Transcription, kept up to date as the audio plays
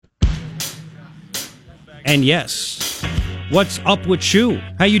And yes, what's up with you?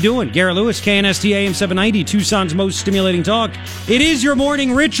 How you doing? Garrett Lewis, KNST AM 790, Tucson's most stimulating talk. It is your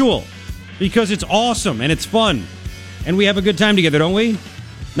morning ritual because it's awesome and it's fun. And we have a good time together, don't we?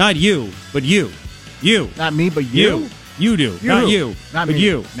 Not you, but you. You. Not me, but you. You do. Not you. Not but me.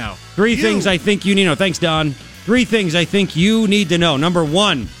 you. No. Three things I think you need to know. Thanks, Don. 3 things I think you need to know. Number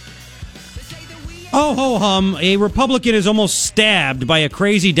 1. Oh, ho, hum. A Republican is almost stabbed by a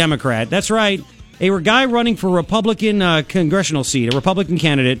crazy Democrat. That's right. A guy running for a Republican congressional seat, a Republican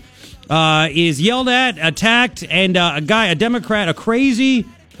candidate, is yelled at, attacked, and a Democrat, a crazy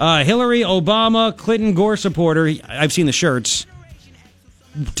Hillary, Obama, Clinton, Gore supporter, I've seen the shirts,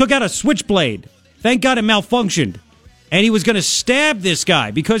 took out a switchblade. Thank God it malfunctioned. And he was going to stab this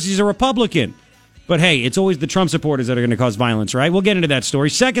guy because he's a Republican. But hey, it's always the Trump supporters that are going to cause violence, right? We'll get into that story.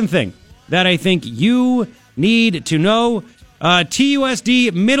 Second thing that I think you need to know,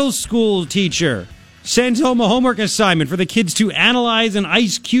 TUSD middle school teacher sends home a homework assignment for the kids to analyze an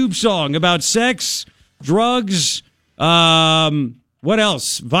Ice Cube song about sex, drugs, what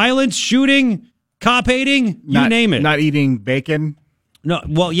else? Violence, shooting, cop hating, you name it. Not eating bacon. No,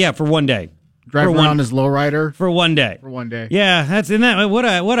 well, yeah, for one day. Driving around his lowrider. For one day. For one day. Yeah, that's in that. What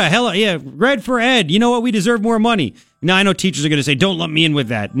a hell. Yeah, red for Ed. You know what? We deserve more money. Now, I know teachers are going to say, don't lump me in with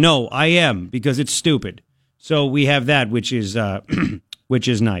that. No, I am, because it's stupid. So we have that, which is which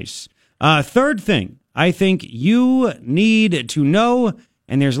is nice. Third thing I think you need to know,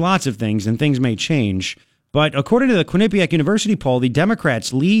 and there's lots of things, and things may change, but according to the Quinnipiac University poll, the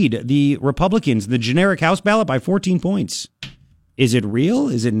Democrats lead the Republicans, the generic House ballot, by 14 points. Is it real?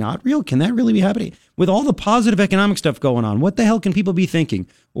 Is it not real? Can that really be happening? With all the positive economic stuff going on, what the hell can people be thinking?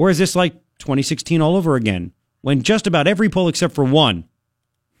 Or is this like 2016 all over again, when just about every poll except for one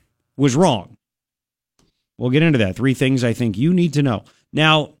was wrong? We'll get into that. 3 things I think you need to know.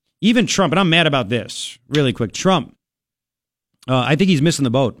 Now, even Trump, and I'm mad about this, really quick. Trump, I think he's missing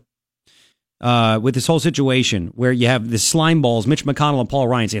the boat with this whole situation where you have the slime balls, Mitch McConnell and Paul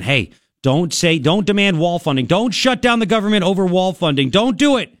Ryan, saying, hey, don't demand wall funding. Don't shut down the government over wall funding. Don't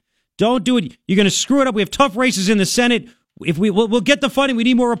do it. Don't do it. You're going to screw it up. We have tough races in the Senate. If we'll get the funding, we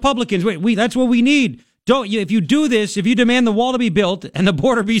need more Republicans. That's what we need. If you do this, if you demand the wall to be built and the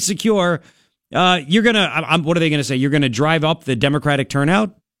border be secure, you're going to, what are they going to say? You're going to drive up the Democratic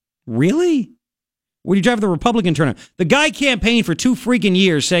turnout? Really? What do you drive the Republican turnout? The guy campaigned for 2 freaking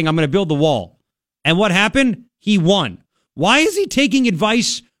years saying, I'm going to build the wall. And what happened? He won. Why is he taking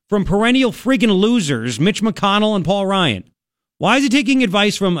advice from perennial freaking losers, Mitch McConnell and Paul Ryan? Why is he taking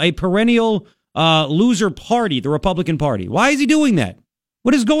advice from a perennial loser party, the Republican Party? Why is he doing that?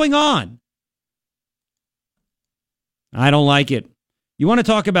 What is going on? I don't like it. You want to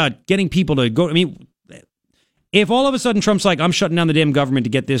talk about getting people to go? I mean, if all of a sudden Trump's like, I'm shutting down the damn government to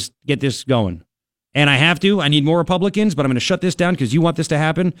get this going, and I need more Republicans, but I'm going to shut this down because you want this to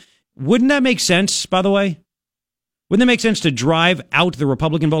happen. Wouldn't that make sense, by the way? Wouldn't that make sense to drive out the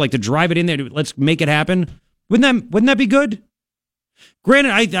Republican vote, like to drive it in there? Let's make it happen. Wouldn't that be good?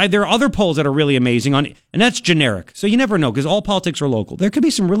 Granted, there are other polls that are really amazing and that's generic. So you never know because all politics are local. There could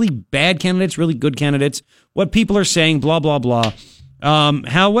be some really bad candidates, really good candidates. What people are saying, blah blah blah.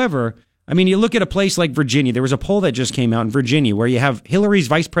 However, I mean, you look at a place like Virginia. There was a poll that just came out in Virginia where you have Hillary's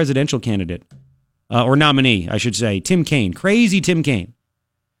vice presidential candidate or nominee, I should say, Tim Kaine, crazy Tim Kaine.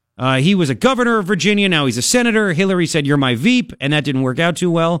 He was a governor of Virginia. Now he's a senator. Hillary said, you're my Veep, and that didn't work out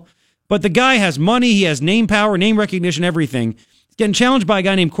too well. But the guy has money. He has name power, name recognition, everything. He's getting challenged by a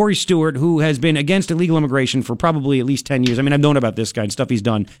guy named Corey Stewart, who has been against illegal immigration for probably at least 10 years. I mean, I've known about this guy and stuff he's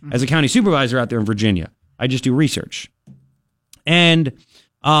done as a county supervisor out there in Virginia. I just do research. And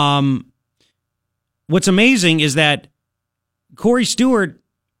what's amazing is that Corey Stewart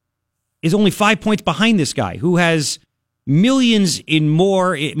is only 5 points behind this guy, who has millions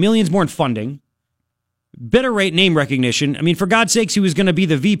more in funding, better rate name recognition. I mean, for God's sakes, he was going to be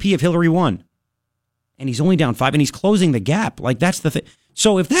the VP of Hillary 1. And he's only down 5, and he's closing the gap. Like, that's the thing.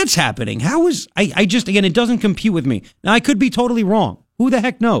 So if that's happening, again, it doesn't compute with me. Now, I could be totally wrong. Who the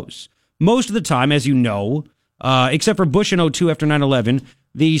heck knows? Most of the time, as you know, except for Bush in 2002 after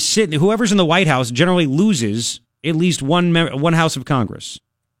 9/11, whoever's in the White House generally loses at least one House of Congress.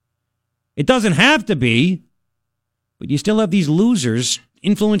 It doesn't have to be, but you still have these losers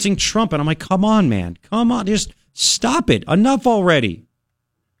influencing Trump. And I'm like, come on, man. Come on. Just stop it. Enough already.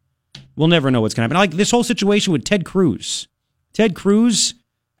 We'll never know what's going to happen. Like this whole situation with Ted Cruz. Ted Cruz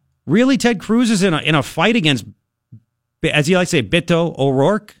is in a fight against, as you like to say, Beto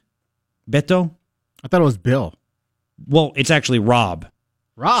O'Rourke. Beto? I thought it was Bill. Well, it's actually Rob.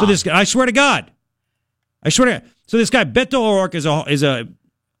 Rob? So this guy, I swear to God. So this guy, Beto O'Rourke, is a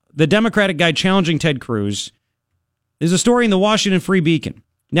the Democratic guy challenging Ted Cruz. There's a story in the Washington Free Beacon.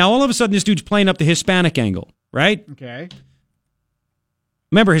 Now, all of a sudden, this dude's playing up the Hispanic angle, right? Okay.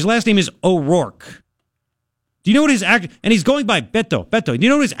 Remember, his last name is O'Rourke. Do you know what and he's going by Beto. Do you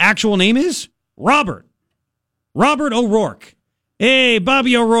know what his actual name is? Robert O'Rourke. Hey,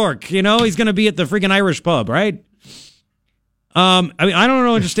 Bobby O'Rourke. You know, he's going to be at the freaking Irish pub, right? I mean, I don't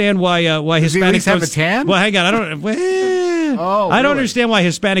understand why Does Hispanics he at least have don't. a tan? Well, hang on, I don't. I don't understand why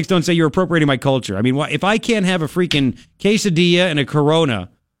Hispanics don't say you're appropriating my culture. I mean, if I can't have a freaking quesadilla and a Corona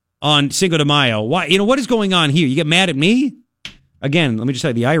on Cinco de Mayo, why? You know what is going on here? You get mad at me? Again, let me just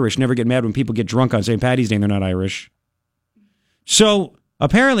say, the Irish never get mad when people get drunk on St. Paddy's Day and they're not Irish. So,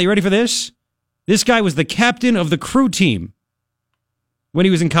 apparently, ready for this? This guy was the captain of the crew team when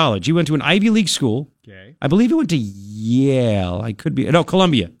he was in college. He went to an Ivy League school. Okay. I believe he went to Yale.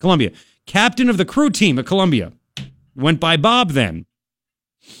 Columbia. Captain of the crew team at Columbia. Went by Bob then.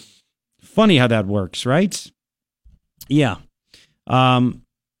 Funny how that works, right? Yeah.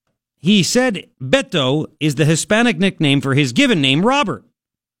 He said Beto is the Hispanic nickname for his given name, Robert.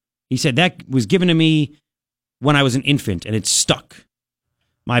 He said that was given to me when I was an infant, and it stuck.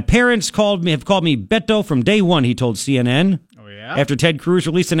 My parents have called me Beto from day one, he told CNN. Oh, yeah? After Ted Cruz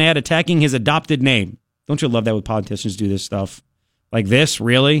released an ad attacking his adopted name. Don't you love that when politicians do this stuff? Like this,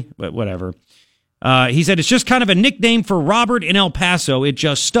 really? But whatever. He said it's just kind of a nickname for Robert in El Paso. It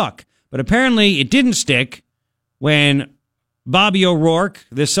just stuck. But apparently it didn't stick when Bobby O'Rourke,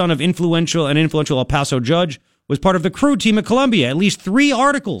 the son of an influential El Paso judge, was part of the crew team at Columbia. At least 3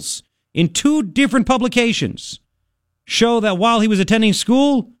 articles in 2 different publications show that while he was attending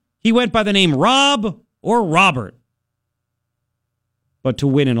school, he went by the name Rob or Robert. But to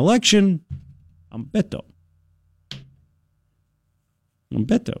win an election, I'm Beto.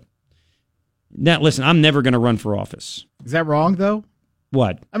 Now, listen, I'm never going to run for office. Is that wrong, though?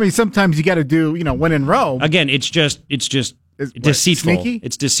 What? I mean, sometimes you got to do, when in Rome. Again, it's just deceitful. Sneaky?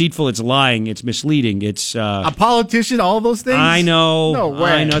 It's deceitful. It's lying. It's misleading. It's a politician, all those things? I know. No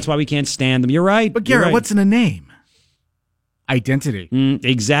way. I know. That's why we can't stand them. You're right. But Garrett, right. What's in a name? Identity.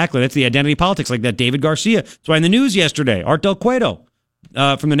 Exactly. That's the identity politics, like that David Garcia. That's why in the news yesterday, Art Del Cueto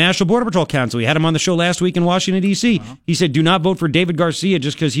from the National Border Patrol Council, we had him on the show last week in Washington, D.C. Uh-huh. He said, do not vote for David Garcia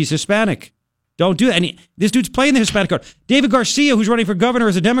just because he's Hispanic. Don't do that. And this dude's playing the Hispanic card. David Garcia, who's running for governor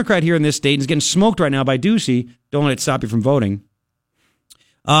as a Democrat here in this state, and is getting smoked right now by Ducey. Don't let it stop you from voting.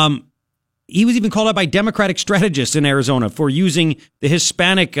 He was even called out by Democratic strategists in Arizona for using the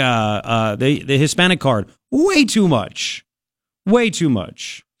Hispanic the Hispanic card way too much.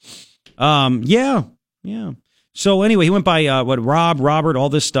 Yeah. So anyway, he went by Robert, all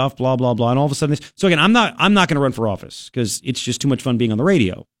this stuff, blah blah blah, and all of a sudden this. So again, I'm not going to run for office because it's just too much fun being on the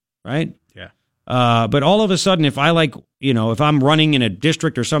radio, right? Yeah. But all of a sudden, if if I'm running in a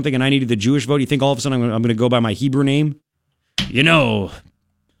district or something and I needed the Jewish vote, you think all of a sudden I'm going to go by my Hebrew name?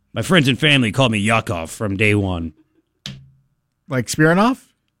 My friends and family called me Yaakov from day one. Like Spironov?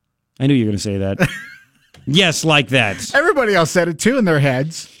 I knew you were going to say that. Yes, like that. Everybody else said it too in their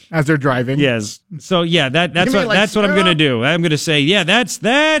heads as they're driving. Yes. So yeah, that's what I'm going to do. I'm going to say, yeah, that's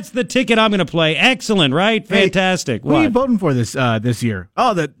the ticket I'm going to play. Excellent, right? Fantastic. Hey, who are you voting for this year?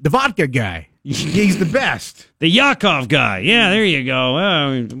 Oh, the vodka guy. He's the best. The Yaakov guy. Yeah, there you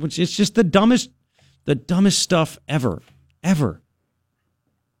go. It's just the dumbest stuff ever.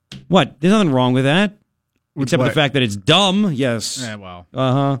 What? There's nothing wrong with that. Except the fact that it's dumb. Yes. Yeah, well.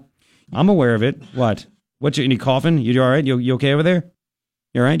 Uh-huh. I'm aware of it. What? Any coughing? You all right? You okay over there?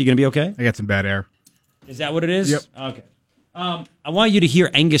 You all right? You going to be okay? I got some bad air. Is that what it is? Yep. Okay. I want you to hear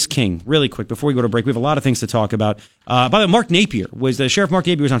Angus King really quick before we go to break. We have a lot of things to talk about. By the way, Sheriff Mark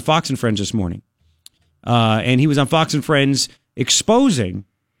Napier was on Fox and Friends this morning. And he was on Fox and Friends exposing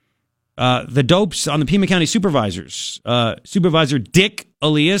the dopes on the Pima County supervisors. Supervisor Dick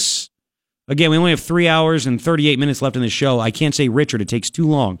Elias. Again, we only have 3 hours and 38 minutes left in the show. I can't say Richard. It takes too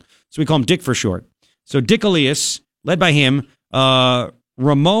long. So we call him Dick for short. So Dick Elias, led by him,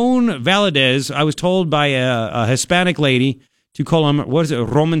 Ramon Valadez, I was told by a Hispanic lady to call him, what is it,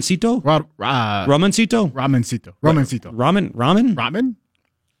 Romancito? Romancito? Romancito. Ramen?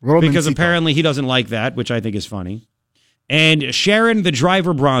 Because apparently he doesn't like that, which I think is funny. And Sharon, the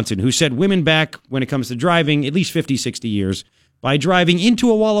driver Bronson, who said women back when it comes to driving at least 50, 60 years by driving into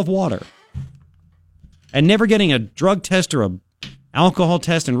a wall of water and never getting a drug test or a alcohol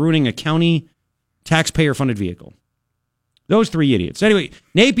test and ruining a county taxpayer-funded vehicle. Those 3 idiots. Anyway,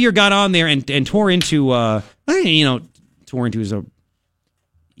 Napier got on there and tore into his.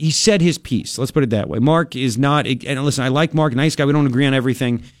 He said his piece. Let's put it that way. Mark is not. And listen, I like Mark, nice guy. We don't agree on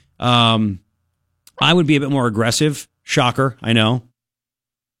everything. I would be a bit more aggressive. Shocker, I know.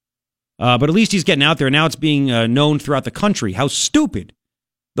 But at least he's getting out there. Now it's being known throughout the country how stupid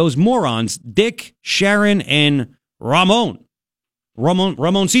those morons, Dick, Sharon, and Ramoncito.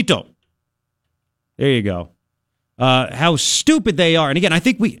 There you go. How stupid they are. And again, I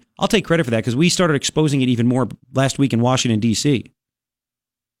think I'll take credit for that because we started exposing it even more last week in Washington, D.C.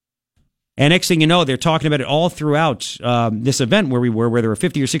 And next thing you know, they're talking about it all throughout this event where we were, where there were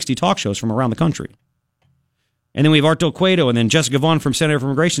 50 or 60 talk shows from around the country. And then we have Arto Cueto and then Jessica Vaughn from Center for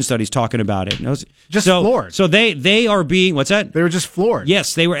Immigration Studies talking about it. Just floored. So they are being, what's that? They were just floored.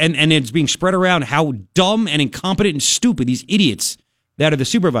 Yes, they were. And it's being spread around how dumb and incompetent and stupid these idiots that are the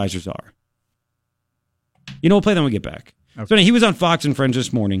supervisors are. We'll play them when we get back. Okay. So he was on Fox and Friends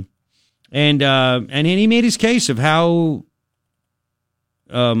this morning. And he made his case of how,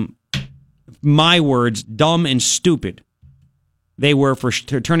 my words, dumb and stupid they were for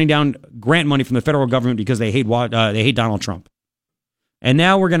turning down grant money from the federal government because they hate Donald Trump. And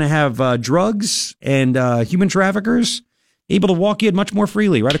now we're going to have drugs and human traffickers able to walk in much more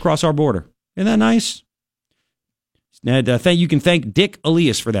freely right across our border. Isn't that nice? And you can thank Dick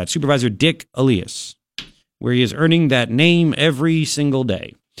Elias for that, Supervisor Dick Elias, where he is earning that name every single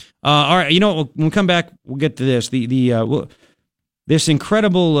day. All right, when we come back, we'll get to this. This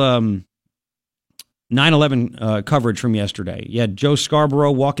incredible 9/11 coverage from yesterday. You had Joe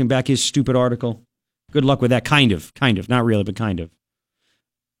Scarborough walking back his stupid article. Good luck with that. Kind of. Not really, but kind of.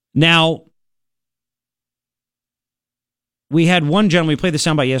 Now, we had one gentleman, we played the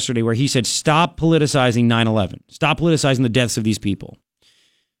soundbite yesterday, where he said, stop politicizing 9/11. Stop politicizing the deaths of these people.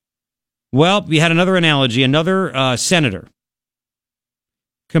 Well, we had another analogy, another senator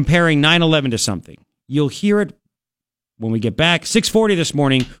comparing 9/11 to something. You'll hear it when we get back. 6:40 this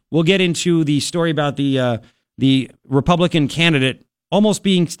morning, we'll get into the story about the Republican candidate almost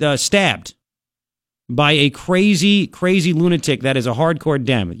being stabbed by a crazy, crazy lunatic that is a hardcore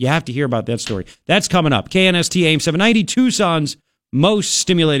Dem. You have to hear about that story. That's coming up. KNST AM 790, Tucson's most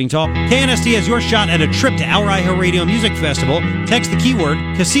stimulating talk. KNST has your shot at a trip to our iHeartRadio Music Festival. Text the keyword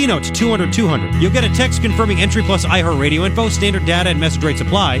casino to 200-200. You'll get a text confirming entry plus iHeartRadio info. Standard data and message rates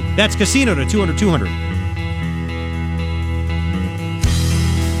apply. That's casino to 200-200.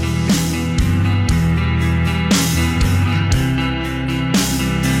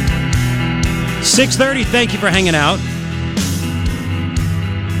 6:30. Thank you for hanging out.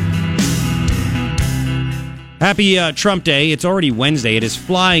 Happy Trump Day. It's already Wednesday. It is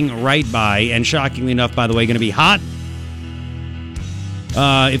flying right by, and shockingly enough, by the way, going to be hot.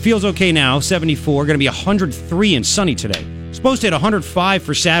 It feels okay now, 74. Going to be 103 and sunny today. Supposed to hit 105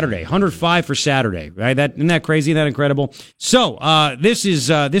 for Saturday. 105 for Saturday, right? Isn't that crazy? Isn't that incredible? So this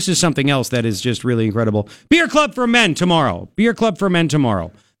is something else that is just really incredible. Beer Club for Men tomorrow. Beer Club for Men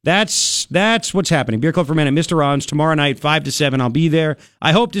tomorrow. That's what's happening. Beer Club for Men at Mr. Ron's tomorrow night, 5 to 7. I'll be there.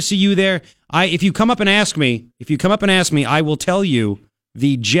 I hope to see you there. If you come up and ask me, I will tell you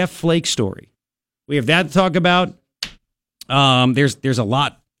the Jeff Flake story. We have that to talk about. There's a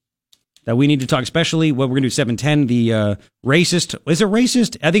lot that we need to talk, especially what we're going to do 710, the racist. Is it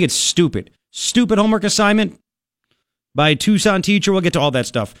racist? I think it's stupid. Stupid homework assignment by a Tucson teacher. We'll get to all that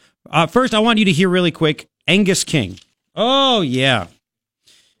stuff. First, I want you to hear really quick Angus King. Oh, yeah.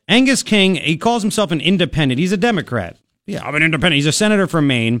 Angus King, he calls himself an independent. He's a Democrat. Yeah, I'm an independent. He's a senator from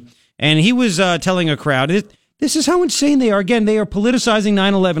Maine. And he was telling a crowd, this is how insane they are. Again, they are politicizing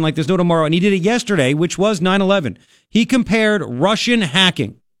 9/11 like there's no tomorrow. And he did it yesterday, which was 9/11. He compared Russian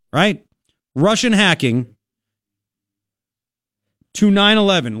hacking, right? Russian hacking to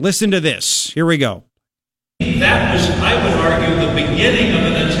 9/11. Listen to this. Here we go. That was, I would argue, the beginning of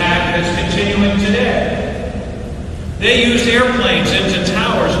an attack that's continuing today. They used airplanes into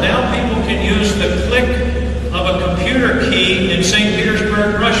towers. Now people can use the click of a computer key in St.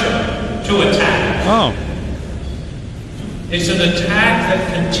 Petersburg, Russia, to attack. Oh. It's an attack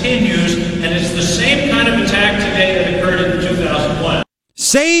that continues, and it's the same kind of attack today that occurred in 2001.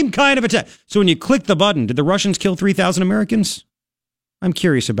 Same kind of attack. So when you click the button, did the Russians kill 3,000 Americans? I'm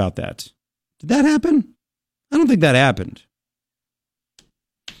curious about that. Did that happen? I don't think that happened.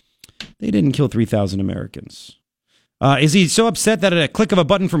 They didn't kill 3,000 Americans. Is he so upset that a click of a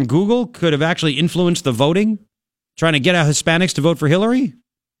button from Google could have actually influenced the voting? Trying to get our Hispanics to vote for Hillary?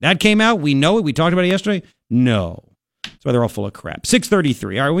 That came out. We know it. We talked about it yesterday. No. That's why they're all full of crap.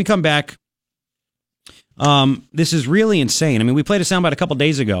 6:33. All right, when we come back, this is really insane. I mean, we played a soundbite a couple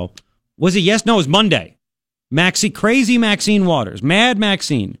days ago. Was it yes? No, it was Monday. Crazy Maxine Waters, Mad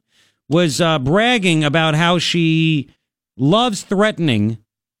Maxine, was bragging about how she loves threatening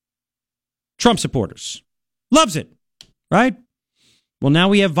Trump supporters. Loves it. Right? Well, now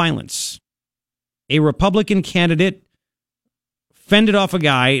we have violence. A Republican candidate fended off a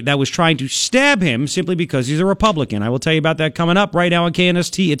guy that was trying to stab him simply because he's a Republican. I will tell you about that coming up right now on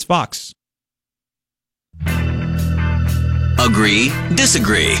KNST. It's Fox. Agree,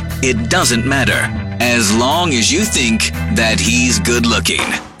 disagree, it doesn't matter. As long as you think that he's good looking.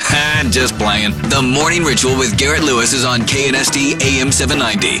 Just playing. The Morning Ritual with Garrett Lewis is on KNST AM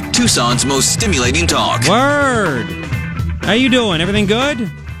 790, Tucson's most stimulating talk. Word! How you doing? Everything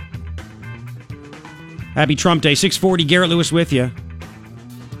good? Happy Trump Day. 640, Garrett Lewis with you.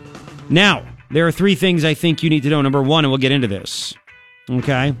 Now, there are 3 things I think you need to know. Number 1, and we'll get into this.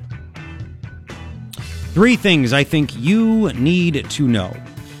 Okay? 3 things I think you need to know.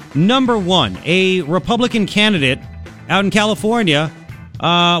 Number 1, a Republican candidate out in California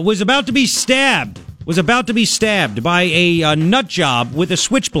was about to be stabbed by a nut job with a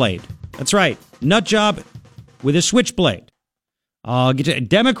switchblade. That's right, nut job with a switchblade. I'll get you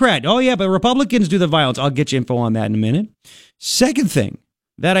Democrat. Oh yeah, but Republicans do the violence. I'll get you info on that in a minute. Second thing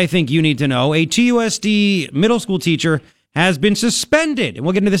that I think you need to know: a TUSD middle school teacher has been suspended, and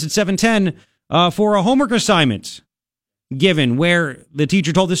we'll get into this at 7:10 for a homework assignment given, where the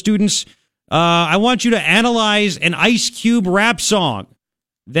teacher told the students, "I want you to analyze an Ice Cube rap song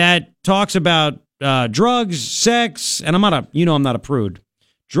that talks about drugs, sex," and I'm not a prude.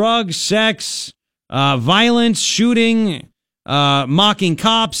 Drugs, sex, violence, shooting, mocking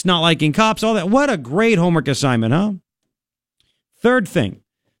cops, not liking cops, all that. What a great homework assignment, huh? Third thing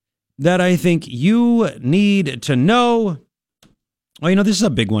that I think you need to know. Oh, this is a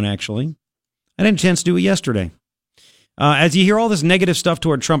big one, actually. I didn't have a chance to do it yesterday. As you hear all this negative stuff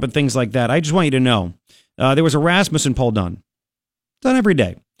toward Trump and things like that, I just want you to know there was a Rasmussen poll done every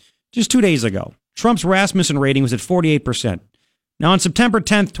day. Just 2 days ago, Trump's Rasmussen rating was at 48%. Now, on September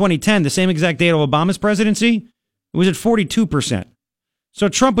 10th, 2010, the same exact date of Obama's presidency, it was at 42%. So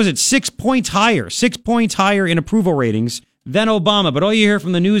Trump was at 6 points higher in approval ratings than Obama. But all you hear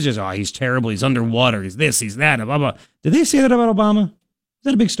from the news is, oh, he's terrible, he's underwater, he's this, he's that, blah, blah. Did they say that about Obama? Is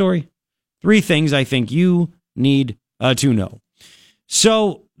that a big story? 3 things I think you need to know.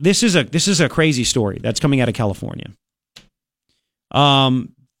 So this is a crazy story that's coming out of California. Look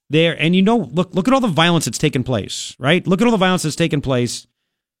at all the violence that's taken place, right? Look at all the violence that's taken place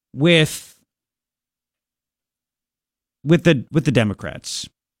with the Democrats.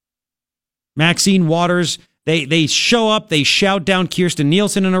 Maxine Waters, they show up, they shout down Kirstjen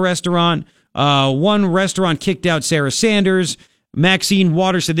Nielsen in a restaurant. One restaurant kicked out Sarah Sanders. Maxine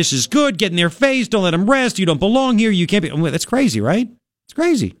Waters said, "This is good. Get in their face. Don't let them rest. You don't belong here. You can't be." That's crazy, right? It's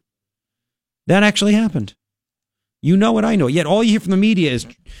crazy. That actually happened. You know what I know. Yet all you hear from the media is,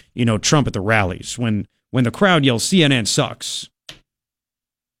 Trump at the rallies when the crowd yells, "CNN sucks."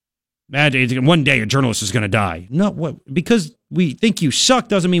 One day a journalist is going to die. No, because we think you suck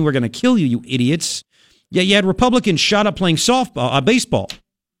doesn't mean we're going to kill you, you idiots. Yeah, you had Republicans shot up playing baseball.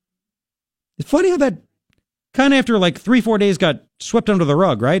 It's funny how that kind of after like 3-4 days got swept under the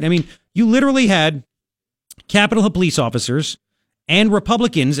rug, right? I mean, you literally had Capitol Hill police officers and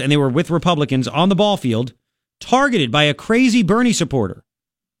Republicans, and they were with Republicans on the ball field, targeted by a crazy Bernie supporter.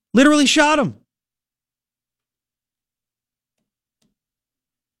 Literally shot him.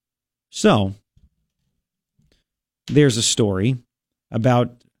 So, there's a story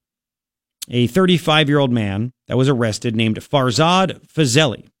about a 35-year-old man that was arrested named Farzad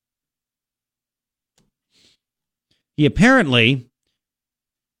Fazeli. He apparently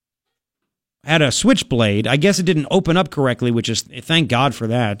had a switchblade. I guess it didn't open up correctly, which is, thank God for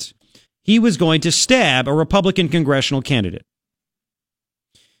that. He was going to stab a Republican congressional candidate.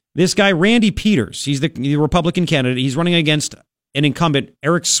 This guy, Randy Peters, he's the Republican candidate. He's running against an incumbent,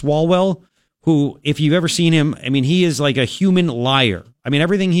 Eric Swalwell, who, if you've ever seen him, I mean, he is like a human liar. I mean,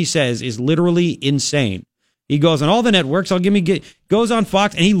 everything he says is literally insane. He goes on all the networks. Goes on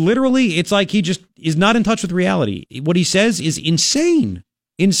Fox, and he literally, it's like he just is not in touch with reality. What he says is insane.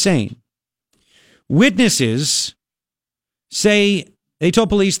 Insane. Witnesses say they told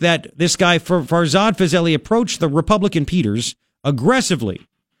police that this guy, Farzad Fazeli, approached the Republican Peters aggressively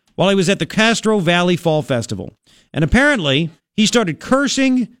while he was at the Castro Valley Fall Festival. And apparently, he started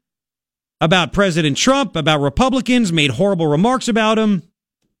cursing about President Trump, about Republicans, made horrible remarks about him.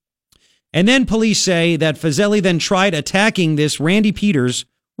 And then police say that Fazeli then tried attacking this Randy Peters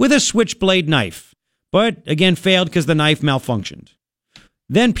with a switchblade knife, but again failed because the knife malfunctioned.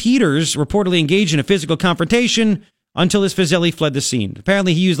 Then Peters reportedly engaged in a physical confrontation until his Fazeli fled the scene.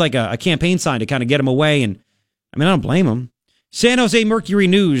 Apparently he used like a campaign sign to kind of get him away, and I mean, I don't blame him. San Jose Mercury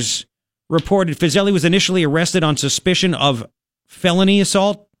News reported Fazeli was initially arrested on suspicion of felony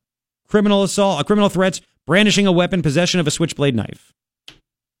assault, criminal threats, brandishing a weapon, possession of a switchblade knife.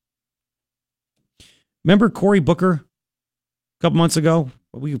 Remember Cory Booker? couple months ago.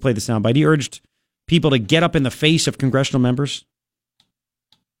 We could play the soundbite. He urged people to get up in the face of congressional members.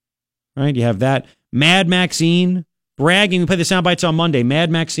 Right? You have that. Mad Maxine bragging. We play the soundbites on Monday. Mad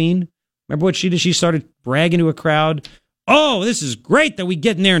Maxine. Remember what she did? She started bragging to a crowd. Oh, this is great that we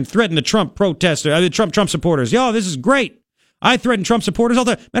get in there and threaten the Trump protesters, the Trump supporters. Yo, this is great. I threaten Trump supporters all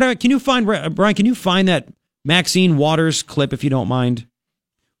the time. Matter of fact, can you find, Brian, can you find that Maxine Waters clip, if you don't mind,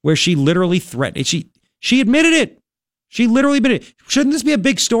 where she literally threatened? She admitted it. She literally admitted it. Shouldn't this be a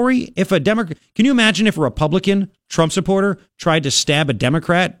big story if a Democrat, can you imagine if a Republican Trump supporter tried to stab a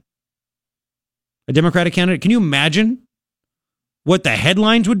Democratic candidate? Can you imagine what the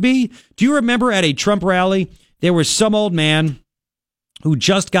headlines would be? Do you remember at a Trump rally, there was some old man who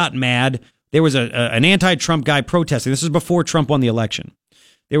just got mad. There was an anti-Trump guy protesting. This is before Trump won the election.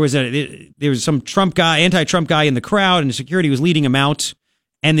 There was some anti-Trump guy in the crowd, and the security was leading him out.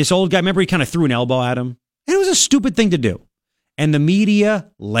 And this old guy, remember, he kind of threw an elbow at him. And it was a stupid thing to do. And the media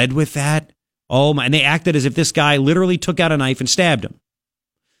led with that. Oh my! And they acted as if this guy literally took out a knife and stabbed him.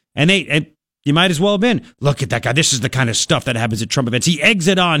 And you might as well have been. Look at that guy. This is the kind of stuff that happens at Trump events. He eggs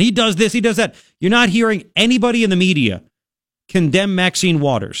it on. He does this. He does that. You're not hearing anybody in the media condemn Maxine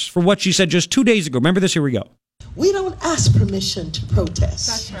Waters for what she said just 2 days ago. Remember this? Here we go. We don't ask permission to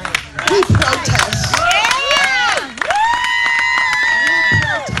protest. That's right. We protest.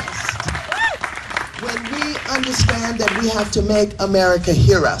 When we understand that we have to make America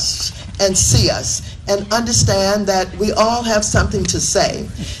hear us and see us and understand that we all have something to say.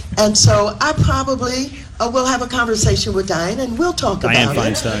 And so I probably will have a conversation with Diane and we'll talk Dianne about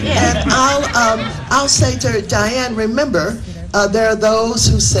Feinstein. it. And I'll say to her, Diane, remember, there are those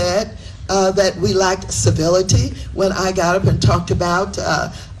who said that we lacked civility when I got up and talked about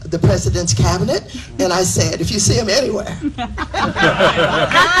the president's cabinet, and I said, if you see him anywhere, if you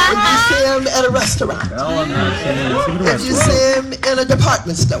see him at a restaurant, if you see him in a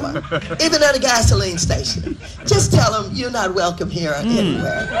department store, even at a gasoline station, just tell him you're not welcome here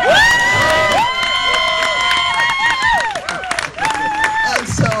anywhere. And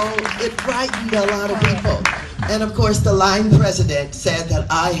so it frightened a lot of people. And of course, the lying president said that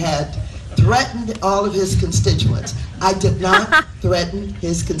I had threatened all of his constituents. I did not threaten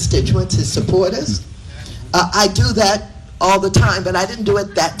his constituents, his supporters. I do that all the time, but I didn't do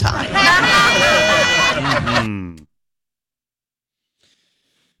it that time.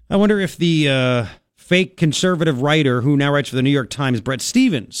 I wonder if the fake conservative writer who now writes for the New York Times, Bret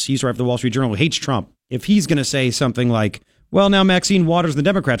Stephens, he's right for the Wall Street Journal, who hates Trump, if he's going to say something like, well, now Maxine Waters and the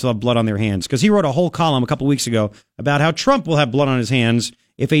Democrats will have blood on their hands, because he wrote a whole column a couple weeks ago about how Trump will have blood on his hands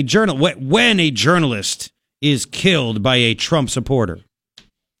if when a journalist is killed by a Trump supporter.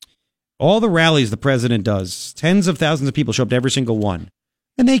 All the rallies the president does, tens of thousands of people show up to every single one,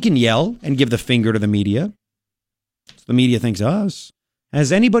 and they can yell and give the finger to the media. So the media thinks us.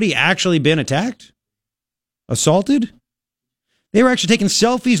 Has anybody actually been attacked? Assaulted? They were actually taking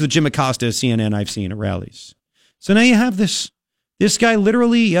selfies with Jim Acosta at CNN, I've seen at rallies. So now you have this guy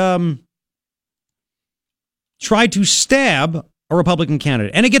literally tried to stab a Republican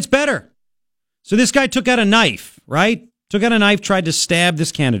candidate. And it gets better. So this guy took out a knife, right? Took out a knife, tried to stab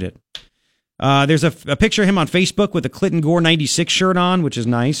this candidate. There's a picture of him on Facebook with a Clinton Gore 96 shirt on, which is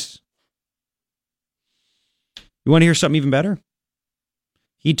nice. You want to hear something even better?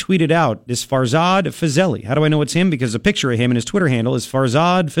 He tweeted out this Farzad Fazeli. How do I know it's him? Because a picture of him and his Twitter handle is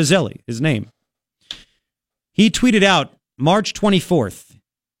Farzad Fazeli, his name. He tweeted out March 24th.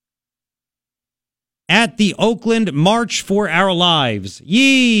 At the Oakland March for Our Lives.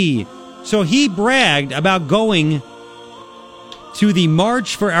 Yee! So he bragged about going to the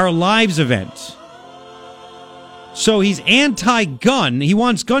March for Our Lives event. So he's anti-gun. He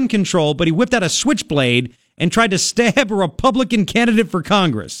wants gun control, but he whipped out a switchblade and tried to stab a Republican candidate for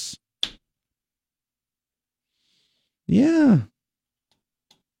Congress. Yeah.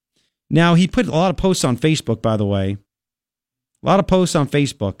 Now, he put a lot of posts on Facebook, by the way. A lot of posts on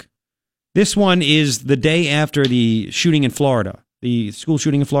Facebook. This one is the day after the shooting in Florida, the school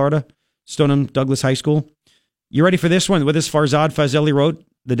shooting in Florida, Stoneham Douglas High School. You ready for this one? What this Farzad Fazeli wrote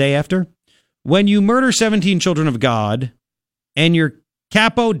the day after? When you murder 17 children of God and your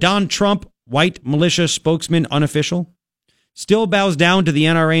capo Don Trump, white militia spokesman unofficial, still bows down to the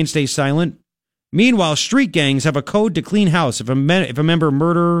NRA and stays silent. Meanwhile, street gangs have a code to clean house if a member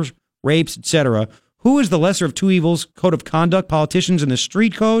murders, rapes, etc. Who is the lesser of two evils? Code of conduct. Politicians in the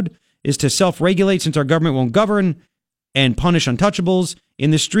street code is to self-regulate since our government won't govern and punish untouchables.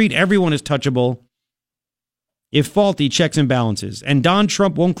 In the street, everyone is touchable. If faulty, checks and balances. And Don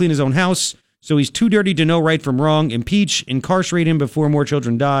Trump won't clean his own house, so he's too dirty to know right from wrong. Impeach, incarcerate him before more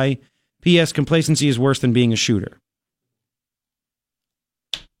children die. P.S. Complacency is worse than being a shooter.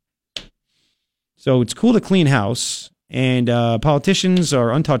 So it's cool to clean house, and politicians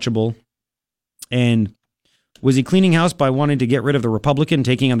are untouchable. And was he cleaning house by wanting to get rid of the Republican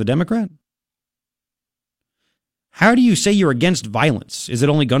taking on the Democrat? How do you say you're against violence? Is it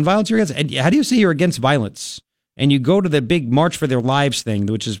only gun violence you're against? And how do you say you're against violence? And you go to the big March for Their Lives thing,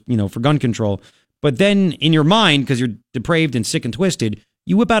 which is, for gun control. But then in your mind, because you're depraved and sick and twisted,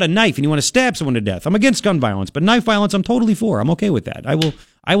 you whip out a knife and you want to stab someone to death. I'm against gun violence, but knife violence, I'm totally for. I'm okay with that.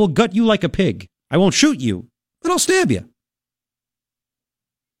 I will gut you like a pig. I won't shoot you, but I'll stab you.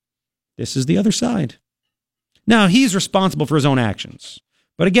 This is the other side. Now, he's responsible for his own actions.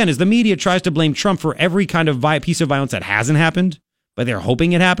 But again, as the media tries to blame Trump for every kind of piece of violence that hasn't happened, but they're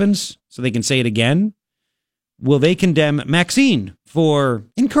hoping it happens so they can say it again, will they condemn Maxine for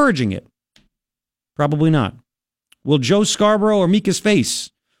encouraging it? Probably not. Will Joe Scarborough or Mika's Face,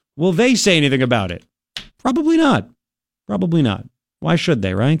 will they say anything about it? Probably not. Probably not. Why should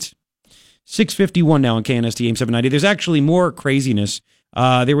they, right? 6:51 now on KNST AM 790. There's actually more craziness.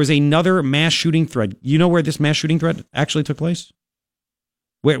 There was another mass shooting threat. You know where this mass shooting threat actually took place?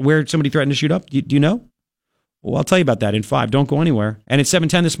 Where somebody threatened to shoot up? Do you know? Well, I'll tell you about that in 5. Don't go anywhere. And it's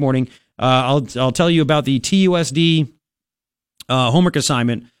 7:10 this morning. I'll tell you about the TUSD homework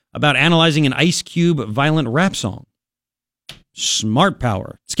assignment about analyzing an Ice Cube violent rap song. Smart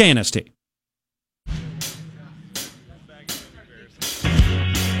power. It's KNST.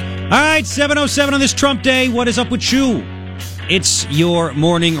 All right, 7:07 on this Trump day. What is up with you? It's your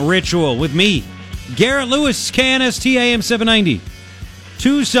morning ritual with me, Garrett Lewis, KNST AM 790.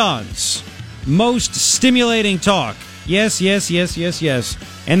 Tucson's most stimulating talk. Yes, yes, yes, yes, yes.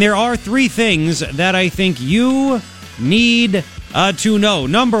 And there are 3 things that I think you need to know.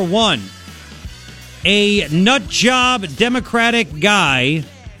 Number 1, a nutjob Democratic guy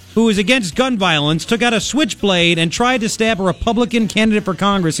who is against gun violence took out a switchblade and tried to stab a Republican candidate for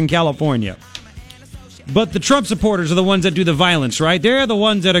Congress in California. But the Trump supporters are the ones that do the violence, right? They're the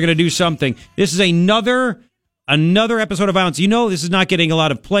ones that are going to do something. This is another episode of violence. This is not getting a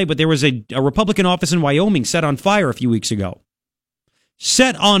lot of play, but there was a Republican office in Wyoming set on fire a few weeks ago.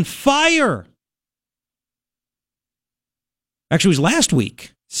 Set on fire! Actually, it was last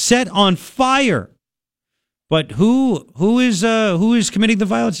week. Set on fire. But who is committing the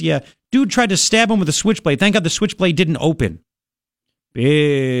violence? Yeah, dude tried to stab him with a switchblade. Thank God the switchblade didn't open.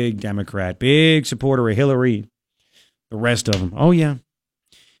 Big Democrat, big supporter of Hillary. The rest of them. Oh, yeah.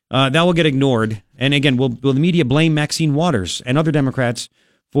 That will get ignored. And again, will the media blame Maxine Waters and other Democrats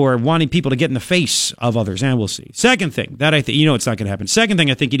for wanting people to get in the face of others? And we'll see. Second thing, that I think, it's not going to happen. Second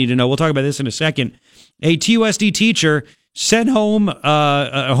thing I think you need to know, we'll talk about this in a second. A TUSD teacher sent home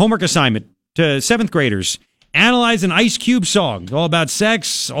a homework assignment to 7th graders. Analyze an Ice Cube song. All about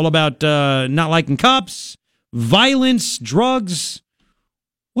sex, all about not liking cops, violence, drugs.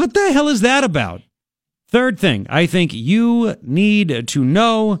 What the hell is that about? Third thing, I think you need to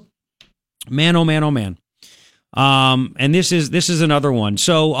know, man, oh man, oh man. And this is another one.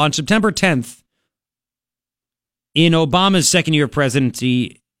 So on September 10th, in Obama's second year of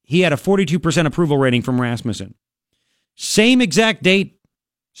presidency, he had a 42% approval rating from Rasmussen. Same exact date,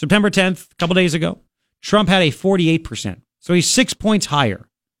 September 10th, a couple days ago, Trump had a 48%. So he's 6 points higher.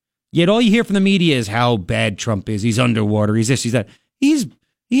 Yet all you hear from the media is how bad Trump is. He's underwater. He's this, he's that.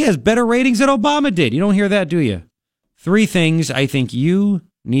 He has better ratings than Obama did. You don't hear that, do you? 3 things I think you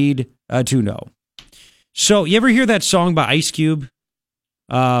need to know. So, you ever hear that song by Ice Cube?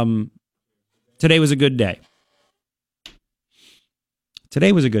 Today was a good day.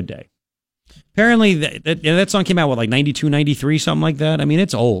 Today was a good day. Apparently, that song came out, 92, 93, something like that? I mean,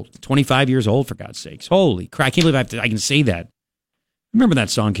 it's old. 25 years old, for God's sakes. Holy crap, I can't believe I can say that. Remember that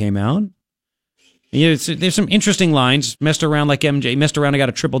song came out? There's some interesting lines. Messed around like MJ. Messed around, I got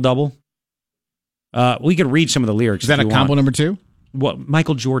a triple-double. We could read some of the lyrics. Is that a combo number 2? Well,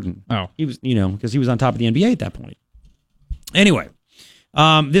 Michael Jordan. Oh. He was, because he was on top of the NBA at that point. Anyway,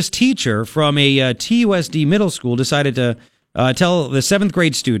 this teacher from a TUSD middle school decided to tell the 7th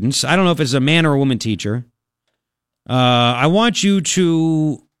grade students, I don't know if it's a man or a woman teacher, I want you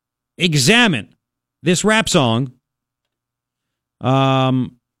to examine this rap song.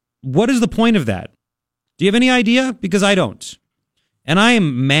 What is the point of that? Do you have any idea? Because I don't. And I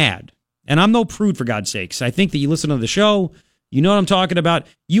am mad. And I'm no prude, for God's sakes. I think that you listen to the show, you know what I'm talking about.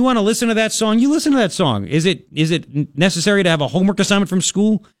 You want to listen to that song, you listen to that song. Is it necessary to have a homework assignment from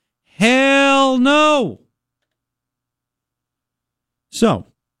school? Hell no. So,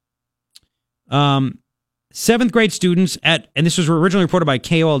 7th grade students and this was originally reported by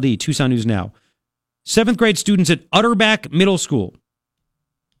KOLD, Tucson News Now. 7th grade students at Utterback Middle School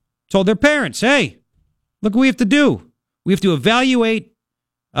told their parents, hey, look what we have to do. We have to evaluate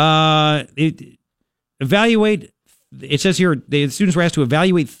evaluate. It says here the students were asked to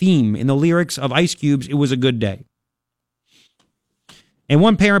evaluate theme in the lyrics of Ice Cube's "It Was a Good Day." And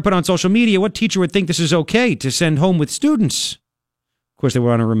one parent put on social media, "What teacher would think this is okay to send home with students?" Of course, they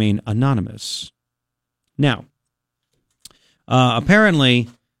want to remain anonymous. Now, apparently,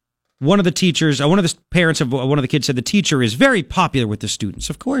 one of the teachers, one of the parents of one of the kids said the teacher is very popular with the students.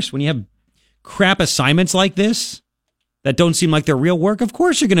 Of course, when you have crap assignments like this that don't seem like they're real work, of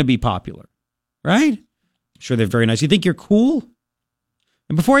course you're going to be popular, right? I'm sure they're very nice. You think you're cool?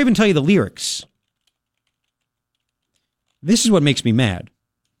 And before I even tell you the lyrics, this is what makes me mad.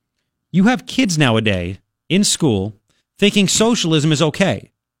 You have kids nowadays in school thinking socialism is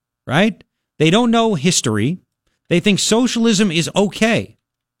okay, right? They don't know history. They think socialism is okay.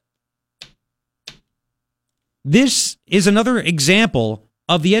 This is another example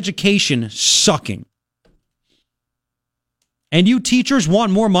of the education sucking. And you teachers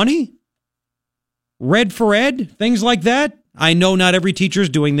want more money? Red for ed? Things like that? I know not every teacher is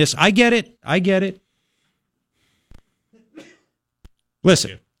doing this. I get it. I get it.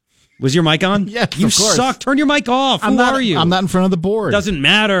 Listen, was your mic on? Yes, you of course. suck. Turn your mic off. Who are you? I'm not in front of the board. Doesn't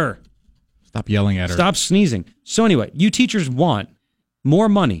matter. Stop yelling at her. Stop sneezing. So anyway, you teachers want more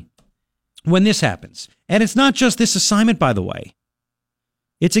money when this happens. And it's not just this assignment, by the way.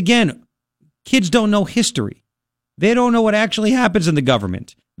 It's, again, kids don't know history. They don't know what actually happens in the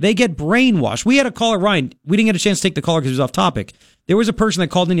government. They get brainwashed. We had a caller, Ryan. We didn't get a chance to take the caller because he was off topic. There was a person that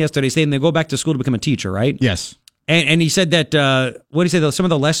called in yesterday saying they go back to school to become a teacher, right? Yes. And he said that, what did he say? Some of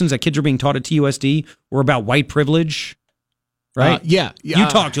the lessons that kids are being taught at TUSD were about white privilege, right? Yeah. You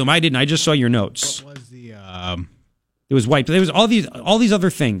talked to him. I didn't. I just saw your notes. What was the... It was white. There was all these other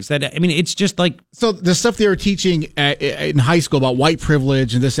things that, I mean, it's just like... So the stuff they were teaching in high school about white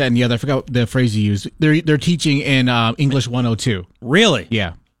privilege and this, that, and the other, I forgot the phrase you used. They're teaching in English 102. Really?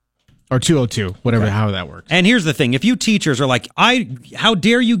 Yeah. Or 202, whatever, how that works. And here's the thing. If you teachers are like, how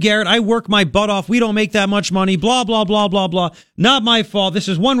dare you, Garrett? I work my butt off. We don't make that much money. Blah, blah, blah, blah, blah. Not my fault. This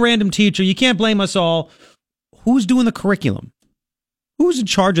is one random teacher. You can't blame us all. Who's doing the curriculum? Who's in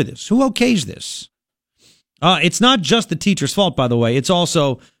charge of this? Who okays this? It's not just the teacher's fault, by the way. It's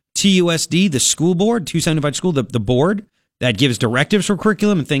also TUSD, the school board, 275 school, the board that gives directives for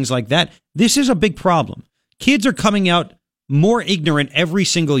curriculum and things like that. This is a big problem. Kids are coming out more ignorant every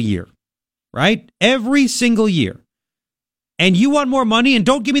single year, right? Every single year. And you want more money and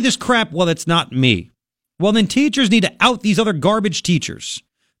don't give me this crap. Well, it's not me. Well, then teachers need to out these other garbage teachers.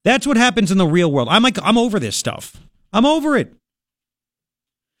 That's what happens in the real world. I'm over this stuff. I'm over it.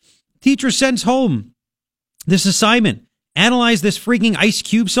 Teacher sends home this assignment. Analyze this freaking Ice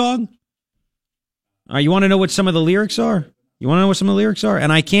Cube song. You want to know what some of the lyrics are?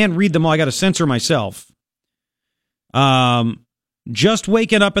 And I can't read them all. I got to censor myself. Just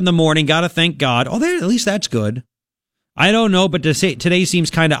waking up in the morning. Got to thank God. Oh, at least that's good. I don't know, but today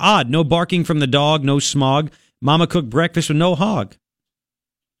seems kind of odd. No barking from the dog. No smog. Mama cooked breakfast with no hog.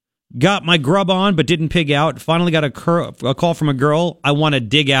 Got my grub on, but didn't pig out. Finally got a call from a girl. I want to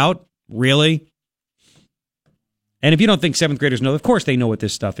dig out. Really? And if you don't think seventh graders know, of course they know what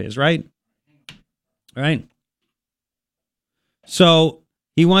this stuff is, right? Right? So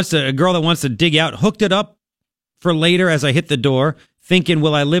a girl that wants to dig out, hooked it up for later as I hit the door, thinking,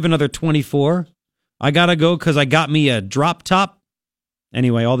 will I live another 24? I got to go because I got me a drop top.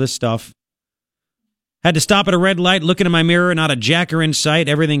 Anyway, all this stuff. Had to stop at a red light, looking in my mirror, not a jacker in sight.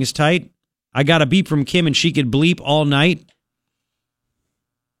 Everything is tight. I got a beep from Kim and she could bleep all night.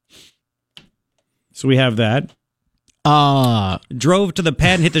 So we have that. Drove to the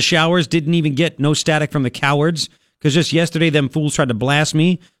pad and hit the showers. Didn't even get no static from the cowards. Because just yesterday, them fools tried to blast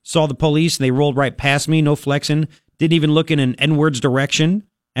me. Saw the police and they rolled right past me. No flexing. Didn't even look in an N-words direction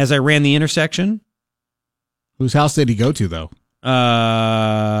as I ran the intersection. Whose house did he go to, though?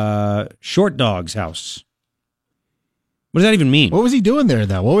 Short Dog's house. What does that even mean? What was he doing there,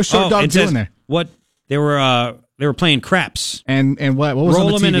 though? What was Short Dog doing there? What they were playing craps. And what was Roll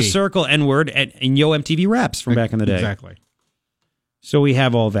on the them TV? in a circle, N-word, and Yo MTV Raps from back in the day. Exactly. So we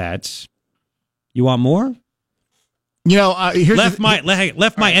have all that. You want more? You know, here's left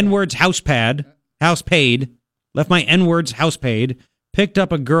my N-words house paid. Left my N-words house paid. Picked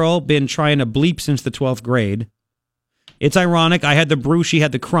up a girl, been trying to bleep since the 12th grade. It's ironic. I had the brew, she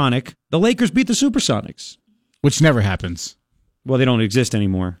had the chronic. The Lakers beat the Supersonics. Which never happens. Well, they don't exist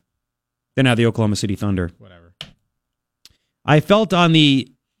anymore. They're now the Oklahoma City Thunder. Whatever. I felt on the...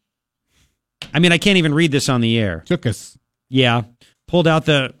 I mean, I can't even read this on the air. Took us. Yeah. Pulled out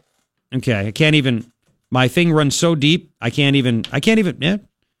the... Okay, I can't even... My thing runs so deep, I can't even... Yeah.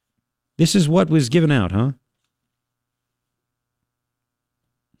 This is what was given out, huh?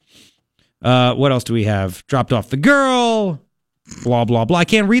 What else do we have? Dropped off the girl. Blah, blah, blah. I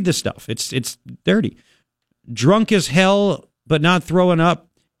can't read this stuff. It's dirty. Drunk as hell, but not throwing up.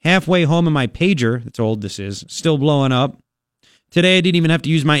 Halfway home in my pager, that's how old this is, still blowing up. Today I didn't even have to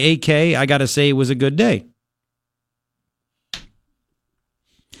use my AK. I got to say it was a good day.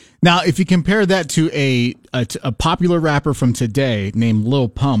 Now, if you compare that to a popular rapper from today named Lil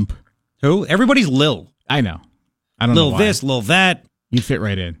Pump. Who? Everybody's Lil. I know. I don't know Lil why. this, Lil that. You'd fit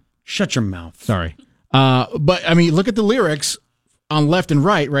right in. Shut your mouth. Sorry. But, I mean, look at the lyrics on left and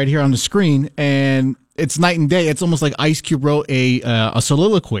right here on the screen, and it's night and day. It's almost like Ice Cube wrote a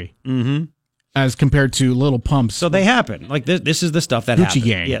soliloquy as compared to Lil Pump's. So they happen. Like this is the stuff that Gucci happens.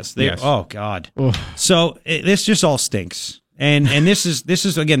 Gang. Yes. Yes. Oh, God. Ugh. So this just all stinks. And this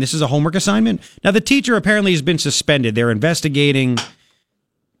is again, this is a homework assignment. Now, the teacher apparently has been suspended. They're investigating.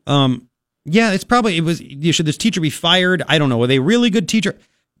 Yeah, should this teacher be fired? I don't know. Are they a really good teacher?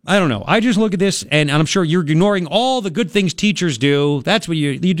 I don't know. I just look at this, and I'm sure you're ignoring all the good things teachers do. That's what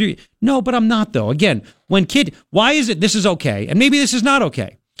you do. No, but I'm not, though. Again, why is it this is okay? And maybe this is not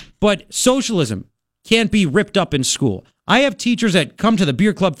okay. But socialism can't be ripped up in school. I have teachers that come to the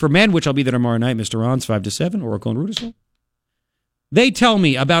beer club for men, which I'll be there tomorrow night, Mr. Ron's 5 to 7, Oracle and Rudisville. They tell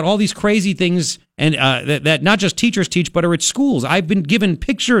me about all these crazy things and that not just teachers teach, but are at schools. I've been given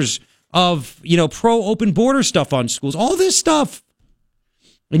pictures of, pro open border stuff on schools, all this stuff.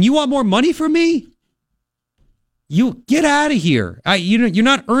 And you want more money from me? You get out of here. You're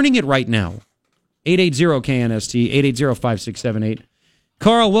not earning it right now. 880-KNST, 880-5678.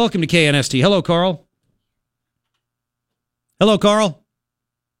 Carl, welcome to KNST. Hello, Carl. Hello, Carl.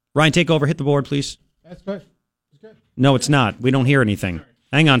 Ryan, take over. Hit the board, please. That's good. No, it's not. We don't hear anything.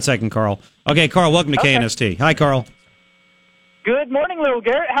 Hang on a second, Carl. Okay, Carl, welcome to KNST. Hi, Carl. Good morning, Little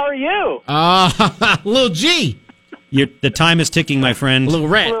Garrett. How are you? Little G. The time is ticking, my friend. Little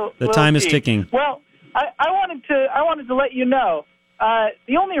Red. The time is ticking. Well, I wanted to let you know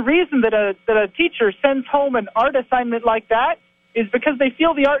the only reason that a teacher sends home an art assignment like that is because they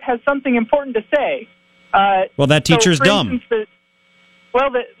feel the art has something important to say. Well, that teacher's for dumb. Instance,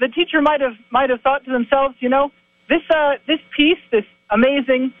 the teacher might have thought to themselves, this piece, this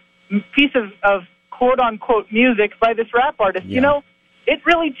amazing piece of quote unquote music by this rap artist, it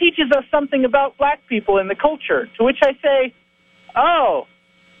really teaches us something about black people in the culture. To which I say, oh,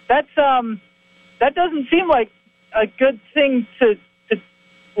 that doesn't seem like a good thing to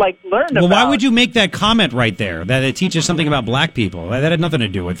learn about. Well, why would you make that comment right there, that it teaches something about black people? That had nothing to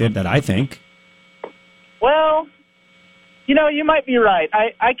do with it, that I think. Well, you might be right.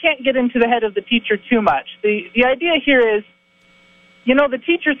 I can't get into the head of the teacher too much. The idea here is, the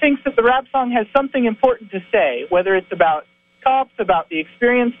teacher thinks that the rap song has something important to say, whether it's about cops, about the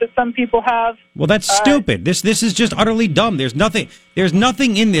experience that some people have. Well, that's stupid. This is just utterly dumb. There's nothing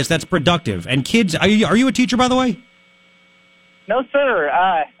in this that's productive. And kids, are you a teacher, by the way? No, sir.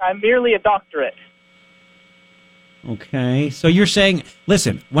 I'm merely a doctorate. Okay. So you're saying,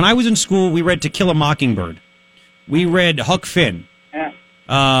 listen, when I was in school, we read To Kill a Mockingbird. We read Huck Finn.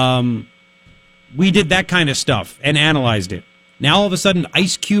 Yeah. We did that kind of stuff and analyzed it. Now, all of a sudden,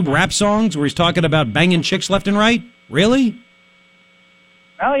 Ice Cube rap songs where he's talking about banging chicks left and right? Really?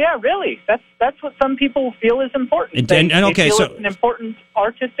 Oh, yeah, really. That's what some people feel is important. They feel it's an important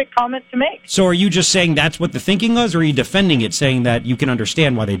artistic comment to make. So are you just saying that's what the thinking was, or are you defending it, saying that you can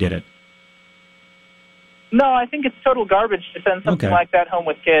understand why they did it? No, I think it's total garbage to send something like that home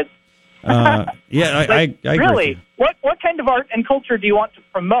with kids. I agree really, what kind of art and culture do you want to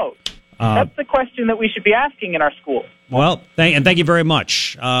promote? That's the question that we should be asking in our school. Well, thank you very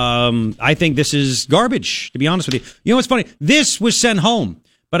much. I think this is garbage, to be honest with you. You know what's funny? This was sent home,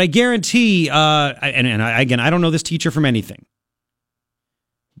 but I guarantee, I don't know this teacher from anything,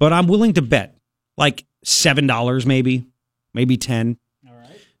 but I'm willing to bet like $7, maybe $10, all right,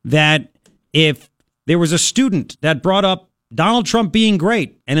 that if there was a student that brought up Donald Trump being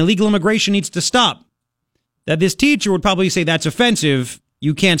great and illegal immigration needs to stop, that this teacher would probably say that's offensive.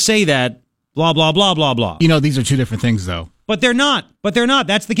 You can't say that, blah, blah, blah, blah, blah. These are two different things, though. But they're not.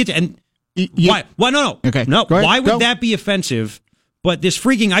 That's the kids. And why? No. Okay. No. Why would that be offensive? But this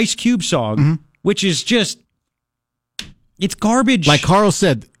freaking Ice Cube song, which is just, it's garbage. Like Carl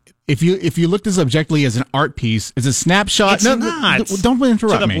said, if you look this objectively as an art piece, as a snapshot. It's not. Don't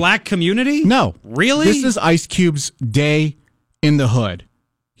interrupt me. To the black community? No. Really? This is Ice Cube's day in the hood.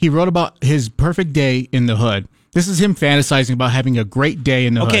 He wrote about his perfect day in the hood. This is him fantasizing about having a great day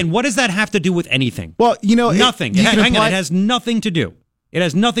in the hood. Okay, and what does that have to do with anything? Well, nothing. Hang on, it has nothing to do. It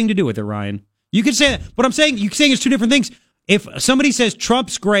has nothing to do with it, Ryan. You could say that. What I'm saying, you're saying it's two different things. If somebody says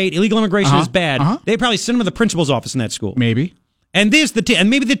Trump's great, illegal immigration is bad, they probably send him to the principal's office in that school. Maybe. And and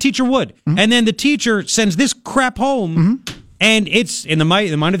maybe the teacher would. And then the teacher sends this crap home, and it's in the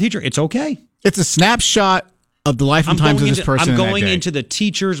mind of the teacher, it's okay. It's a snapshot of the life and times of this person. I'm going into the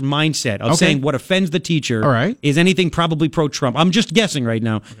teacher's mindset of saying what offends the teacher is anything probably pro-Trump. I'm just guessing right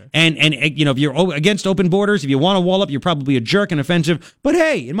now. Okay. And if you're against open borders, if you want to wall up, you're probably a jerk and offensive. But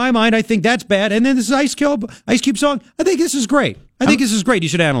hey, in my mind, I think that's bad. And then this Ice Cube song, I think this is great. This is great. You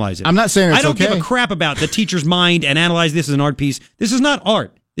should analyze it. I'm not saying I don't give a crap about the teacher's mind and analyze this as an art piece. This is not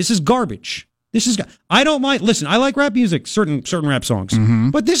art. This is garbage. I don't mind. Listen, I like rap music, certain rap songs,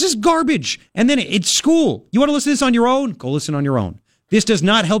 but this is garbage. And then it's school. You want to listen to this on your own? Go listen on your own. This does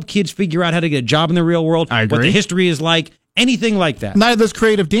not help kids figure out how to get a job in the real world. I agree. What the history is like, anything like that. Neither does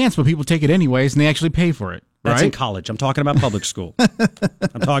creative dance, but people take it anyways, and they actually pay for it. That's in college. I'm talking about public school.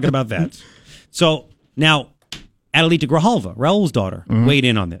 I'm talking about that. So now, Adelita Grijalva, Raul's daughter, weighed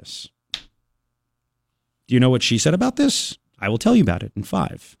in on this. Do you know what she said about this? I will tell you about it in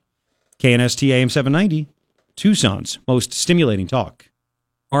 5. KNST AM 790, Tucson's most stimulating talk.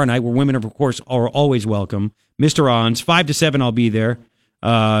 Our night, where women, of course, are always welcome. Mr. Ons, 5 to 7, I'll be there.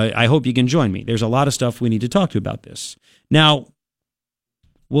 I hope you can join me. There's a lot of stuff we need to talk to about this. Now,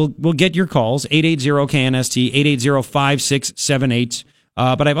 we'll get your calls, 880-KNST, 880-5678.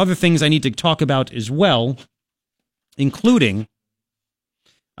 But I have other things I need to talk about as well, including,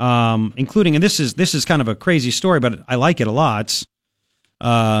 and this is kind of a crazy story, but I like it a lot.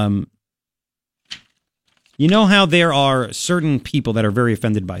 You know how there are certain people that are very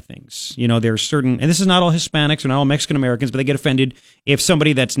offended by things. You know, there are certain, and this is not all Hispanics or not all Mexican Americans, but they get offended if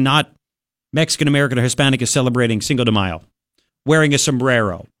somebody that's not Mexican American or Hispanic is celebrating Cinco de Mayo, wearing a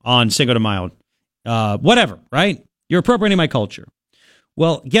sombrero on Cinco de Mayo, whatever, right? You're appropriating my culture.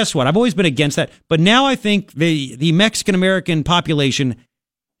 Well, guess what? I've always been against that, but now I think the Mexican American population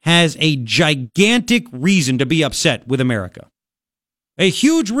has a gigantic reason to be upset with America. A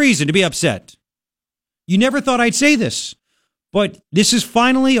huge reason to be upset. You never thought I'd say this, but this is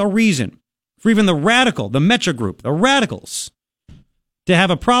finally a reason for even the radical, the Metra group, the radicals, to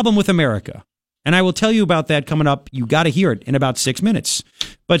have a problem with America. And I will tell you about that coming up. You got to hear it in about 6 minutes.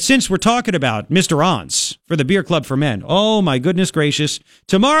 But since we're talking about Mr. Ons for the Beer Club for Men, oh my goodness gracious.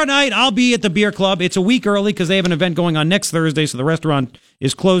 Tomorrow night, I'll be at the Beer Club. It's a week early because they have an event going on next Thursday, so the restaurant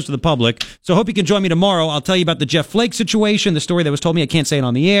is closed to the public. So I hope you can join me tomorrow. I'll tell you about the Jeff Flake situation, the story that was told me. I can't say it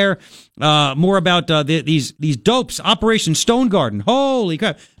on the air. More about these dopes, Operation Stone Garden. Holy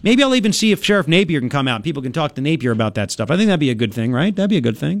crap. Maybe I'll even see if Sheriff Napier can come out and people can talk to Napier about that stuff. I think that'd be a good thing, right? That'd be a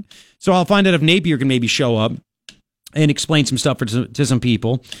good thing. So I'll find out if Napier can maybe show up and explain some stuff to some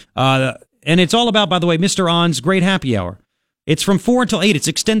people. And it's all about, by the way, Mr. On's Great Happy Hour. It's from 4 until 8. It's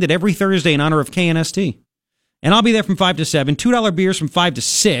extended every Thursday in honor of KNST. And I'll be there from 5 to 7. $2 beers from 5 to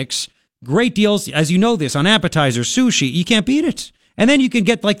 6. Great deals, as you know this, on appetizers, sushi. You can't beat it. And then you can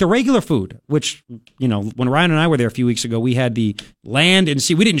get like the regular food, which, you know, when Ryan and I were there a few weeks ago, we had the land and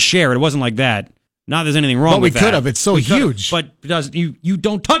sea. We didn't share it. It wasn't like that. Not that there's anything wrong with that. But we could have. It's so huge. But you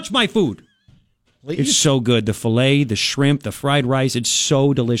don't touch my food. Please? It's so good. The filet, the shrimp, the fried rice. It's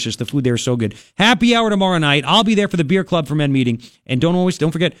so delicious. The food there is so good. Happy hour tomorrow night. I'll be there for the Beer Club for Men meeting. And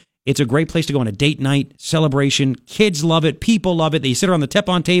don't forget, it's a great place to go on a date night, celebration. Kids love it. People love it. They sit around the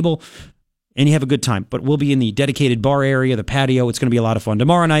tep-on table and you have a good time. But we'll be in the dedicated bar area, the patio. It's going to be a lot of fun.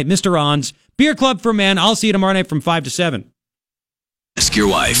 Tomorrow night, Mr. On's Beer Club for Men. I'll see you tomorrow night from 5 to 7. Ask your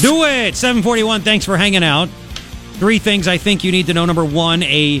wife. Do it. 741. Thanks for hanging out. 3 things I think you need to know. Number 1,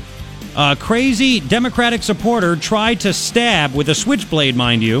 a crazy Democratic supporter tried to stab, with a switchblade,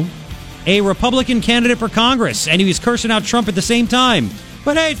 mind you, a Republican candidate for Congress, and he was cursing out Trump at the same time.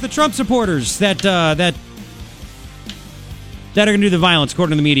 But hey, it's the Trump supporters that are going to do the violence,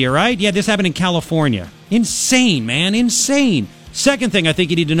 according to the media, right? Yeah, this happened in California. Insane, man, insane. Second thing I think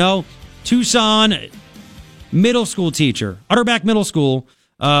you need to know, Tucson middle school teacher, Utterback Middle School,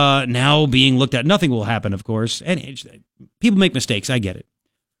 now being looked at. Nothing will happen, of course. And people make mistakes, I get it.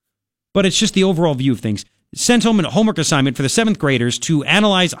 But it's just the overall view of things. Sent home a homework assignment for the 7th graders to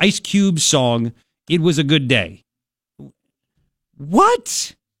analyze Ice Cube's song, It Was a Good Day.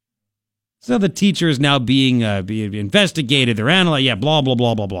 What? So the teacher is now being investigated. They're analyzing, yeah, blah, blah,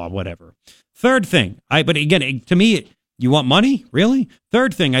 blah, blah, blah, whatever. Third thing, but again, to me, you want money? Really?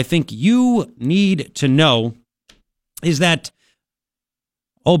 Third thing I think you need to know is that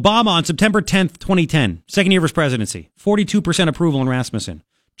Obama on September 10th, 2010, second year of his presidency, 42% approval in Rasmussen.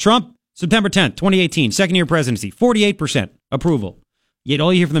 Trump, September 10th, 2018, second year presidency, 48% approval. Yet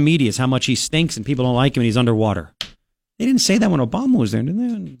all you hear from the media is how much he stinks and people don't like him and he's underwater. They didn't say that when Obama was there, did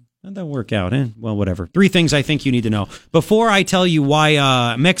they? How'd that work out, eh? Well, whatever. 3 things I think you need to know. Before I tell you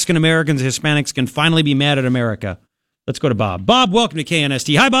why Mexican Americans and Hispanics can finally be mad at America, Let's go to Bob. Bob, welcome to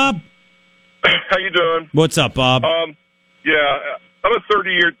KNST. Hi, Bob. How you doing? What's up, Bob? Yeah, I'm a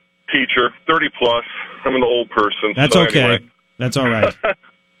 30-year teacher, 30 plus. I'm an old person. That's so okay. Anyway. That's all right.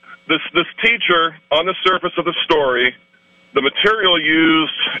 This teacher, on the surface of the story, the material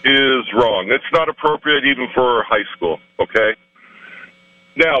used is wrong. It's not appropriate even for high school, okay?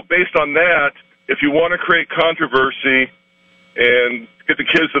 Now, based on that, if you want to create controversy and get the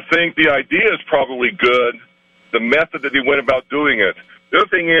kids to think the idea is probably good, the method that he went about doing it. The other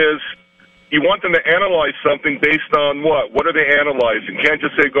thing is, you want them to analyze something based on what? What are they analyzing? You can't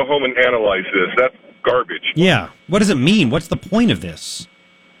just say, go home and analyze this. That's garbage. Yeah. What does it mean? What's the point of this?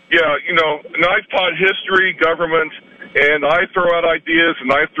 Yeah, and I've taught history, government, and I throw out ideas,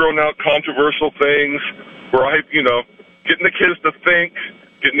 and I've thrown out controversial things where getting the kids to think,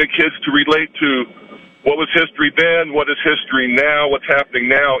 getting the kids to relate to what was history then, what is history now, what's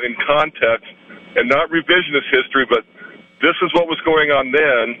happening now in context, and not revisionist history, but this is what was going on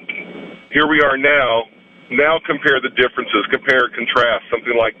then. Here we are now. Now compare the differences, compare, contrast.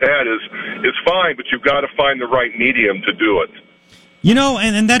 Something like that is fine, but you've got to find the right medium to do it.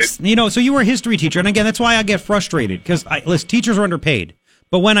 And that's, so you were a history teacher, and again, that's why I get frustrated, because listen, teachers are underpaid.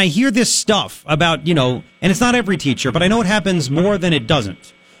 But when I hear this stuff about, and it's not every teacher, but I know it happens more than it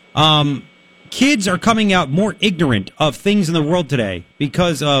doesn't. Kids are coming out more ignorant of things in the world today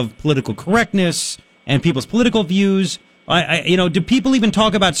because of political correctness and people's political views. Do people even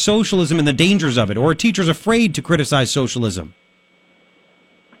talk about socialism and the dangers of it, or are teachers afraid to criticize socialism?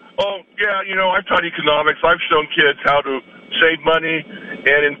 Oh, yeah, I've taught economics. I've shown kids how to save money,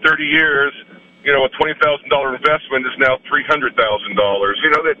 and in 30 years, a $20,000 investment is now $300,000.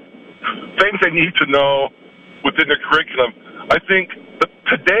 That things they need to know within the curriculum. I think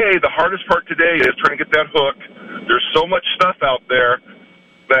today, the hardest part today is trying to get that hook. There's so much stuff out there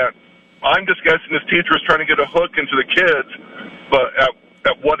that I'm just guessing this teacher is trying to get a hook into the kids, but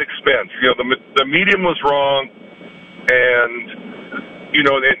at what expense? The medium was wrong, and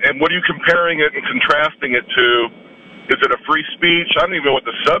what are you comparing it and contrasting it to? Is it a free speech? I don't even know what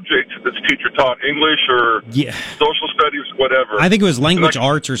the subject this teacher taught, English or social studies, whatever. I think it was language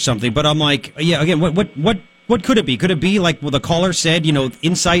arts or something, but I'm like, again, what could it be? Could it be like the caller said,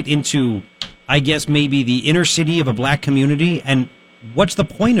 insight into, I guess, maybe the inner city of a black community? And what's the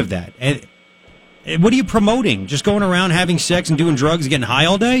point of that? And what are you promoting? Just going around having sex and doing drugs and getting high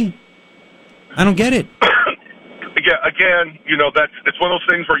all day? I don't get it. Again, it's one of those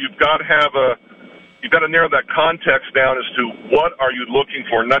things where you've got to narrow that context down as to what are you looking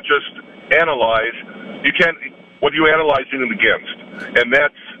for, not just analyze. What are you analyzing it against? And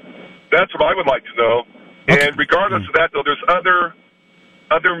that's what I would like to know. Okay. And regardless of that, though, there's other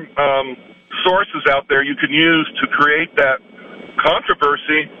sources out there you can use to create that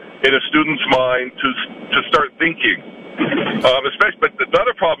controversy in a student's mind to start thinking. But the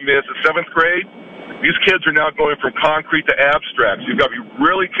other problem is, in 7th grade, these kids are now going from concrete to abstract. So you've got to be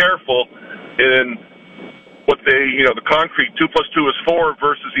really careful in what the concrete 2 + 2 is 4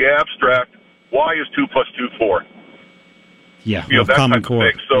 versus the abstract. Why is 2 + 2 4? Yeah, that common type core.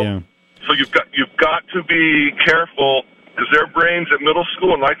 of thing. So you've got to be careful, because their brains at middle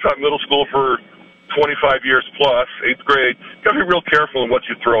school, and I taught middle school for 25 years plus, 8th grade. You got to be real careful in what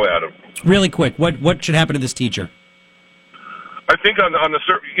you throw at them. Really quick, what should happen to this teacher? I think on the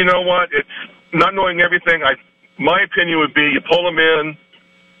it's not knowing everything. My opinion would be you pull them in.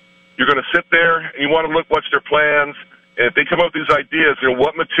 You're going to sit there and you want to look what's their plans. And if they come up with these ideas,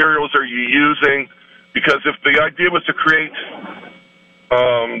 what materials are you using? Because if the idea was to create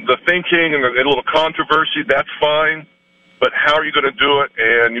the thinking and a little controversy, that's fine. But how are you going to do it?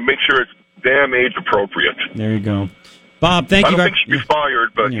 And you make sure it's damn age appropriate. There you go. Bob, thank you. I don't think she should be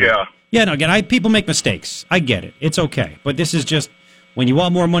fired, but yeah. Yeah, no, again, people make mistakes. I get it. It's okay. But this is just, when you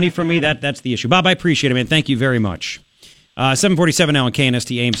want more money from me, that's the issue. Bob, I appreciate it, man. Thank you very much. 747 now on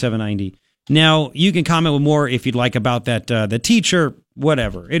KNST AM 790. Now, you can comment with more if you'd like about that, the teacher,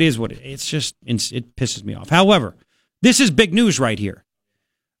 whatever. It is what it is. It's just, it pisses me off. However, this is big news right here.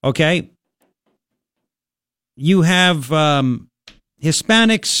 Okay? You have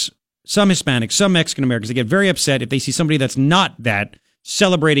Hispanics, some Mexican Americans, they get very upset if they see somebody that's not that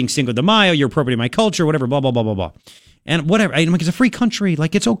celebrating Cinco de Mayo, you're appropriating my culture, whatever, blah, blah, blah, blah, blah. And whatever. I'm like, it's a free country.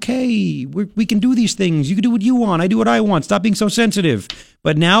 Like, it's okay. We can do these things. You can do what you want. I do what I want. Stop being so sensitive.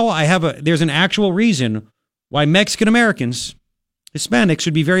 But now there's an actual reason why Mexican Americans, Hispanics,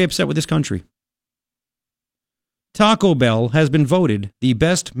 should be very upset with this country. Taco Bell has been voted the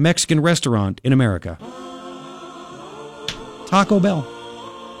best Mexican restaurant in America. Taco Bell.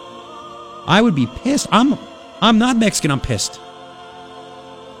 I would be pissed. I'm not Mexican. I'm pissed.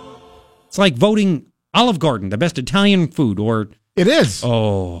 It's like voting Olive Garden, the best Italian food, or... It is.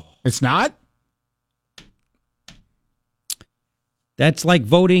 Oh. It's not? That's like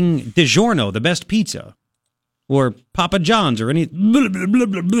voting DiGiorno, the best pizza, or Papa John's, or any... Blah, blah, blah,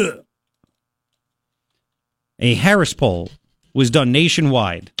 blah, blah. A Harris poll was done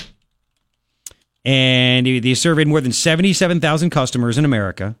nationwide, and they surveyed more than 77,000 customers in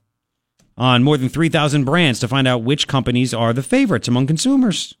America on more than 3,000 brands to find out which companies are the favorites among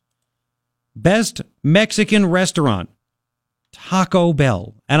consumers. Best Mexican restaurant, Taco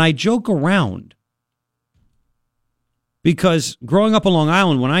Bell. And I joke around because growing up on Long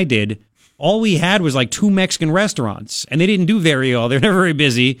Island when I did, all we had was like 2 Mexican restaurants, and they didn't do very well. They're never very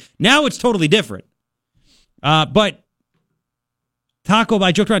busy. Now it's totally different. But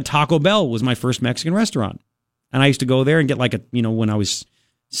I joked around, Taco Bell was my first Mexican restaurant. And I used to go there and get like when I was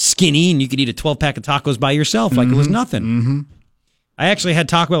skinny and you could eat a 12-pack of tacos by yourself like it was nothing. Mm-hmm. I actually had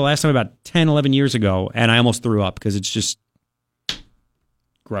Taco Bell last time about 10, 11 years ago, and I almost threw up because it's just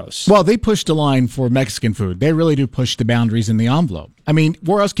gross. Well, they pushed the line for Mexican food. They really do push the boundaries in the envelope. I mean,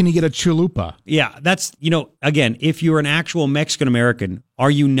 where else can you get a chalupa? Yeah, that's, again, if you're an actual Mexican American,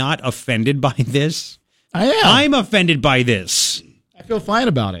 are you not offended by this? I am. I'm offended by this. I feel fine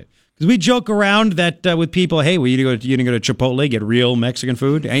about it. Because we joke around that with people, hey, well, you didn't go to Chipotle, get real Mexican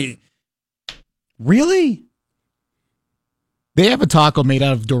food? Hey, really? They have a taco made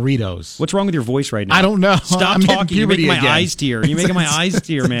out of Doritos. What's wrong with your voice right now? I don't know. Stop I'm talking. You're making my again. eyes tear. You're making my eyes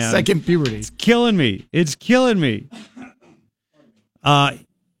tear, man. Second puberty. It's killing me. It's killing me.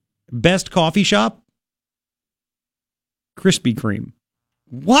 Best coffee shop? Krispy Kreme.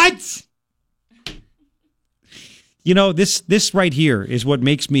 What? This right here is what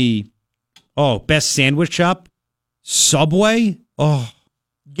makes me... Oh, best sandwich shop? Subway? Oh.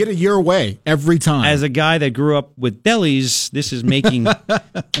 Get it your way every time. As a guy that grew up with delis, this is making...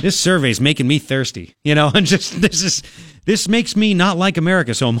 this survey is making me thirsty. And this makes me not like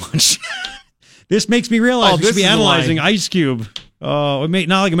America so much. This makes me realize we should be analyzing Ice Cube. Oh,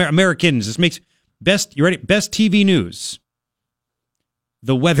 not like Americans. This makes... You ready? Best TV news.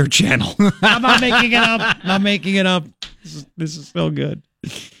 The Weather Channel. I'm not making it up. This is so good.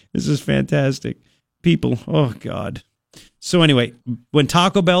 This is fantastic. People, oh, God. So anyway, when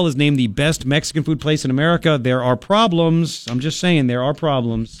Taco Bell is named the best Mexican food place in America, there are problems. I'm just saying there are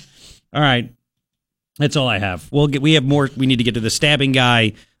problems. All right. That's all I have. We have more. We need to get to the stabbing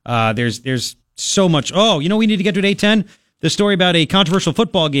guy. There's so much. Oh, we need to get to at 8:10? The story about a controversial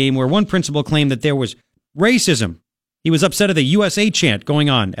football game where one principal claimed that there was racism. He was upset at the USA chant going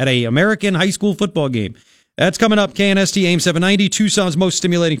on at a American high school football game. That's coming up. KNST AIM 790, Tucson's most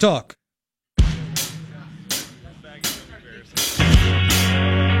stimulating talk.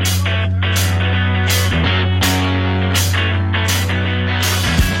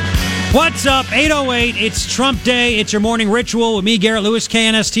 What's up? 808. It's Trump Day. It's your morning ritual with me, Garrett Lewis,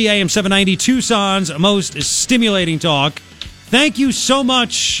 KNST AM 790, Tucson's most stimulating talk. Thank you so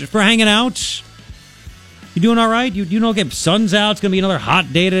much for hanging out. You doing all right? You know, okay, sun's out. It's going to be another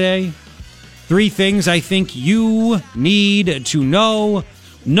hot day today. 3 things I think you need to know.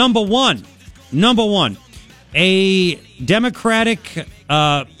 Number one, a Democratic,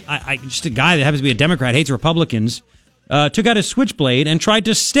 just a guy that happens to be a Democrat, hates Republicans, took out a switchblade and tried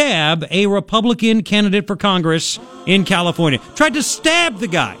to stab a Republican candidate for Congress in California. Tried to stab the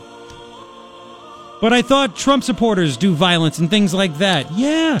guy. But I thought Trump supporters do violence and things like that.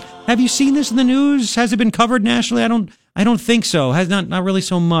 Yeah. Have you seen this in the news? Has it been covered nationally? I don't think so. Has not really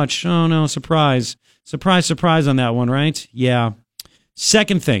so much. Oh no, surprise. Surprise on that one, right? Yeah.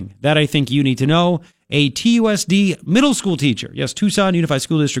 Second thing that I think you need to know, a TUSD middle school teacher. Yes, Tucson Unified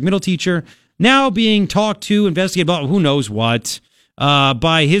School District middle teacher now being talked to, investigated about who knows what,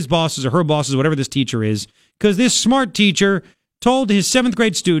 by his bosses or her bosses, whatever this teacher is, because this smart teacher told his 7th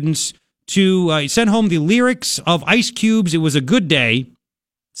grade students to send home the lyrics of Ice Cube's It Was a Good Day.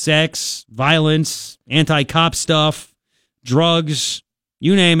 Sex, violence, anti-cop stuff, drugs,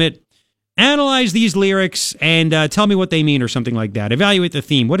 you name it. Analyze these lyrics and tell me what they mean or something like that. Evaluate the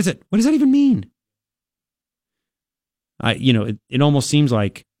theme. What is it? What does that even mean? It almost seems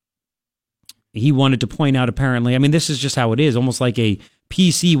like he wanted to point out, apparently, I mean, this is just how it is, almost like a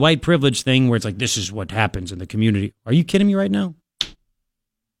PC white privilege thing where it's like, this is what happens in the community. Are you kidding me right now?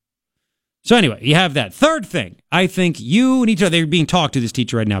 So anyway, you have that. Third thing, I think you need to know, they're being talked to, this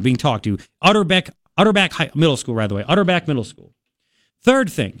teacher right now, being talked to, Utterback Middle School, by the way, Utterback Middle School. Third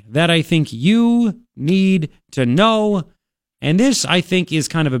thing that I think you need to know, and this I think is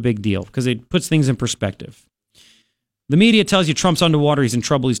kind of a big deal because it puts things in perspective. The media tells you Trump's underwater, he's in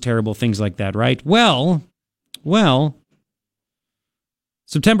trouble, he's terrible, things like that, right? Well,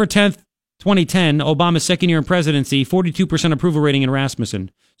 September 10th, 2010, Obama's second year in presidency, 42% approval rating in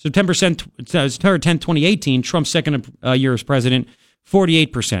Rasmussen. September 10th, 2018, Trump's second year as president,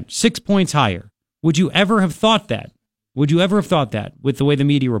 48%, 6 points higher. Would you ever have thought that? Would you ever have thought that with the way the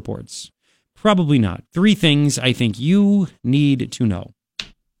media reports? Probably not. 3 things I think you need to know.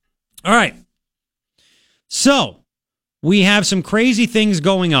 All right. So, we have some crazy things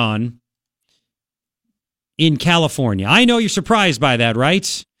going on in California. I know you're surprised by that,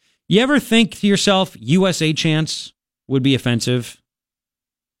 right? You ever think to yourself, USA chants would be offensive?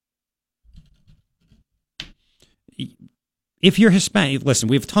 If you're Hispanic, listen,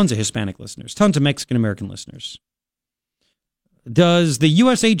 we have tons of Hispanic listeners, tons of Mexican-American listeners. Does the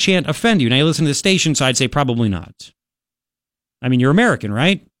USA chant offend you? Now, you listen to the station, so I'd say probably not. I mean, you're American,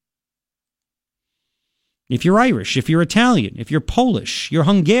 right? If you're Irish, if you're Italian, if you're Polish, you're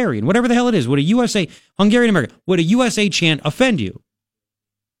Hungarian, whatever the hell it is, would a Hungarian American, would a USA chant offend you?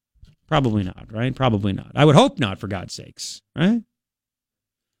 Probably not, right? Probably not. I would hope not, for God's sakes, right?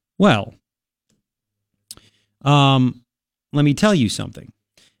 Well, let me tell you something.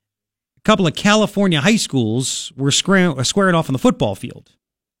 A couple of California high schools were squaring off on the football field.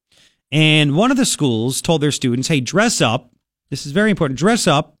 And one of the schools told their students, hey, dress up. This is very important. Dress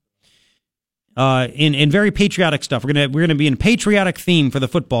up in very patriotic stuff. We're gonna be in patriotic theme for the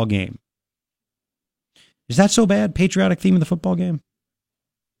football game. Is that so bad? Patriotic theme of the football game?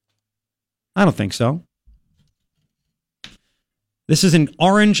 I don't think so. This is in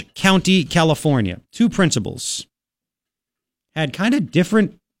Orange County, California. 2 principals had kind of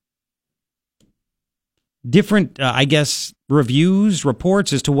different, I guess,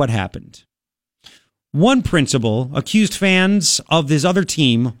 reports as to what happened. One principal accused fans of this other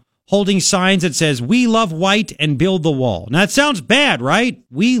team holding signs that says, "We love white and build the wall." Now, it sounds bad, right?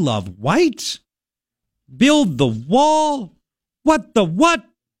 We love white? Build the wall? What the what?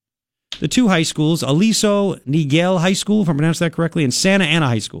 The 2 high schools, Aliso Niguel High School, if I pronounced that correctly, and Santa Ana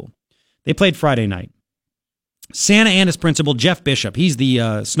High School. They played Friday night. Santa Ana's principal, Jeff Bishop, he's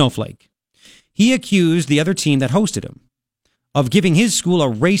the snowflake. He accused the other team that hosted him of giving his school a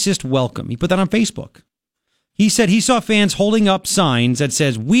racist welcome. He put that on Facebook. He said he saw fans holding up signs that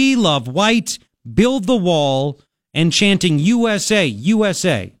says, "We love white, build the wall," and chanting USA,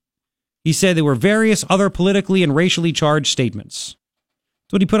 USA. He said there were various other politically and racially charged statements.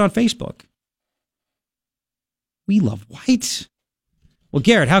 That's what he put on Facebook. We love white. Well,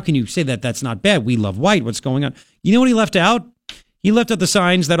 Garrett, how can you say that that's not bad? We love white. What's going on? You know what he left out? He left out the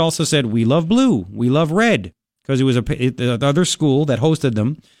signs that also said, "We love blue, we love red," because it was the other school that hosted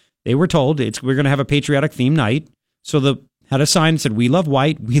them. They were told we're going to have a patriotic theme night. So had a sign that said, "We love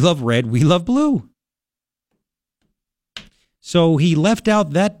white, we love red, we love blue." So he left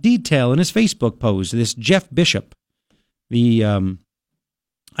out that detail in his Facebook post, this Jeff Bishop, the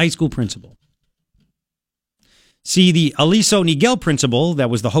high school principal. See, the Aliso Niguel principal, that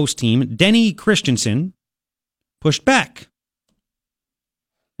was the host team, Denny Christensen, pushed back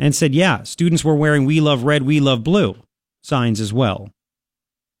and said, yeah, students were wearing "We love red, we love blue" signs as well.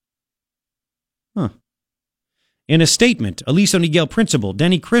 In a statement, Aliso Niguel principal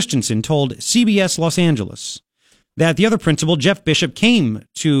Denny Christensen told CBS Los Angeles that the other principal, Jeff Bishop, came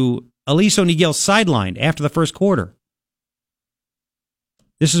to Aliso Niguel's sideline after the first quarter.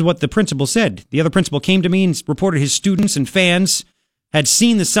 This is what the principal said. The other principal came to me and reported his students and fans had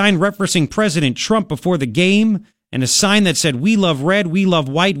seen the sign referencing President Trump before the game and a sign that said, "We love red, we love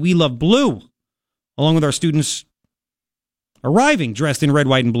white, we love blue," along with our students arriving dressed in red,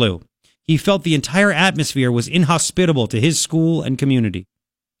 white, and blue. He felt the entire atmosphere was inhospitable to his school and community.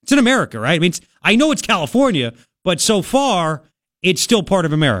 It's in America, right? I mean, I know it's California, but so far, it's still part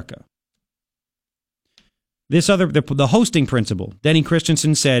of America. The hosting principal, Denny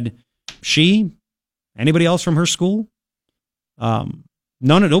Christensen, said anybody else from her school,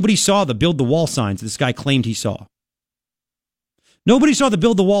 nobody saw the "Build the Wall" signs this guy claimed he saw. Nobody saw the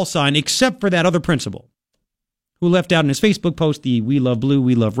 "Build the Wall" sign except for that other principal, who left out in his Facebook post the "We love blue,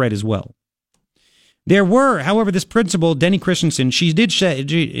 we love red" as well. There were, however, this principal, Denny Christensen, she did say,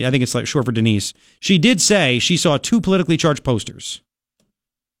 I think it's like short for Denise, she did say she saw 2 politically charged posters.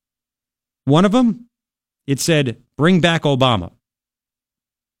 One of them, it said, "Bring back Obama."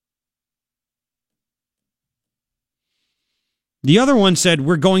 The other one said,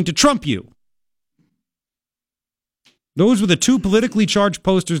 "We're going to Trump you." Those were the 2 politically charged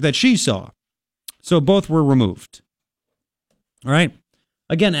posters that she saw. So both were removed. All right.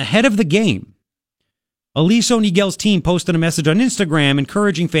 Again, ahead of the game, Aliso Niguel's team posted a message on Instagram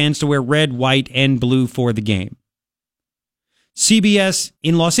encouraging fans to wear red, white, and blue for the game. CBS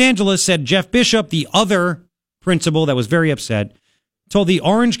in Los Angeles said Jeff Bishop, the other principal that was very upset, told the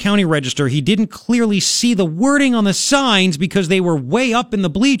Orange County Register he didn't clearly see the wording on the signs because they were way up in the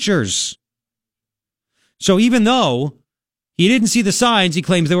bleachers. So even though he didn't see the signs, he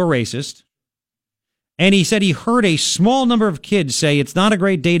claims they were racist. And he said he heard a small number of kids say, "It's not a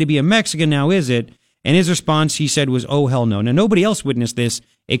great day to be a Mexican now, is it?" And his response, he said, was, "Oh, hell no." Now, nobody else witnessed this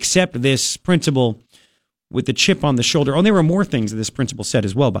except this principal with the chip on the shoulder. Oh, and there were more things that this principal said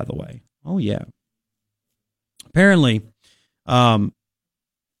as well, by the way. Oh, yeah. Apparently, the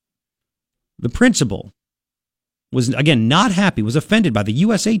principal was, again, not happy, was offended by the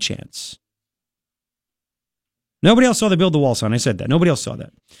USA chants. Nobody else saw the Build the Wall sign. I said that. Nobody else saw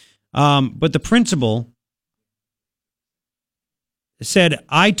that. But the principal said,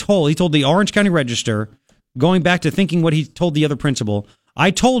 he told the Orange County Register, going back to thinking what he told the other principal,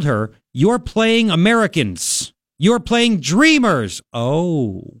 "I told her, you're playing Americans. You're playing dreamers.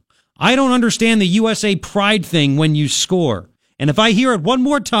 Oh, I don't understand the USA pride thing when you score. And if I hear it one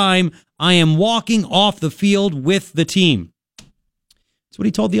more time, I am walking off the field with the team." That's what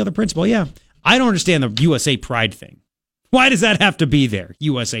he told the other principal. Yeah, I don't understand the USA pride thing. Why does that have to be there?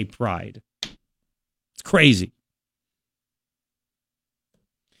 USA pride. It's crazy.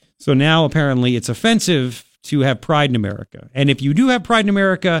 So now apparently it's offensive to have pride in America. And if you do have pride in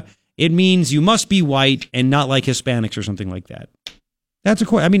America, it means you must be white and not like Hispanics or something like that. That's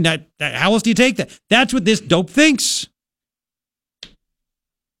I mean, how else do you take that? That's what this dope thinks.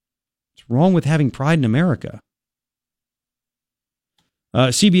 What's wrong with having pride in America?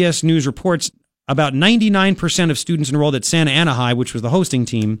 CBS News reports about 99% of students enrolled at Santa Ana High, which was the hosting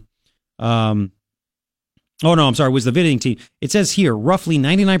team. Was the visiting team. It says here, roughly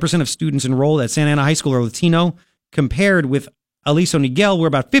 99% of students enrolled at Santa Ana High School are Latino, compared with Aliso Niguel, where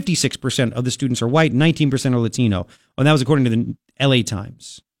about 56% of the students are white, 19% are Latino. And that was according to the LA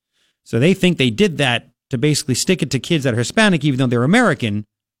Times. So they think they did that to basically stick it to kids that are Hispanic, even though they're American.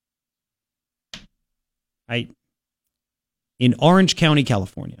 In Orange County,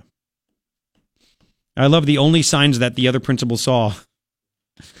 California. I love the only signs that the other principal saw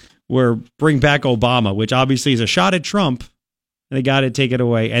were "Bring back Obama," which obviously is a shot at Trump. And they got to take it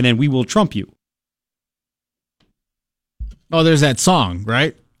away. And then "We will Trump you." Oh, there's that song,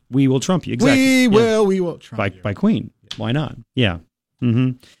 right? "We will Trump you." Exactly. We will Trump you. By Queen. Why not? Yeah.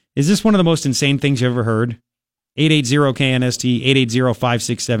 Mm-hmm. Is this one of the most insane things you've ever heard? 880-KNST,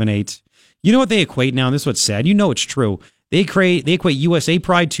 880-5678. You know what they equate now? And this is what's sad. You know it's true. They equate USA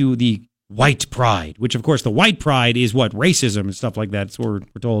pride to the white pride, which, of course, the white pride is what? Racism and stuff like that. That's what we're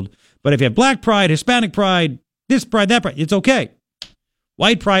told. But if you have black pride, Hispanic pride, this pride, that pride, it's okay.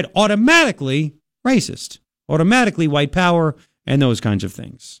 White pride, automatically racist. Automatically white power and those kinds of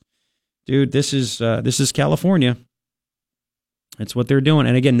things. Dude, this is California. That's what they're doing.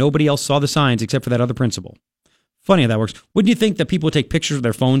 And again, nobody else saw the signs except for that other principal. Funny how that works. Wouldn't you think that people would take pictures of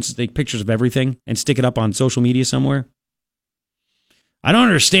their phones, take pictures of everything, and stick it up on social media somewhere? I don't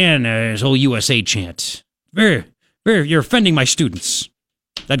understand this whole USA chant. You're offending my students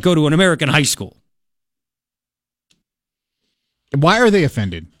that go to an American high school. Why are they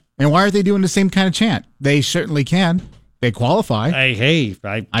offended? And why are they doing the same kind of chant? They certainly can. They qualify. I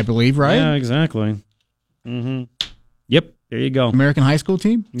believe, right? Yeah, exactly. Mm-hmm. Yep, there you go. American high school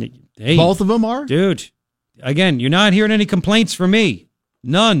team? Hey, both of them are? Dude, again, you're not hearing any complaints from me.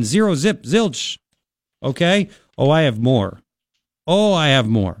 None. Zero, zip, zilch. Okay? Oh, I have more.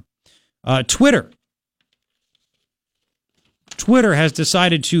 Twitter. Twitter has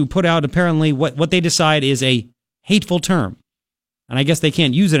decided to put out apparently what they decide is a hateful term. And I guess they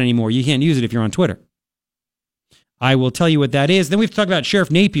can't use it anymore. You can't use it if you're on Twitter. I will tell you what that is. Then we have to talk about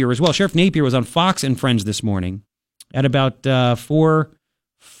Sheriff Napier as well. Sheriff Napier was on Fox and Friends this morning at about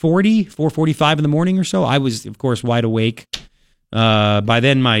 4:45 in the morning or so. I was, of course, wide awake. By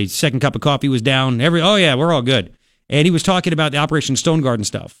then, my second cup of coffee was down. We're all good. And he was talking about the Operation Stone Garden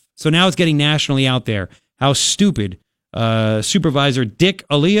stuff. So now it's getting nationally out there how stupid Supervisor Dick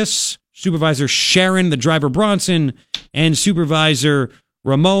Elias, Supervisor Sharon, the driver Bronson, and Supervisor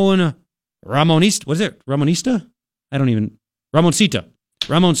Ramoncita?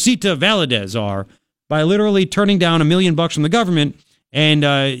 Ramoncita Valadez are by literally turning down $1 million from the government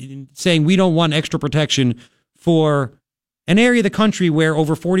and saying we don't want extra protection for an area of the country where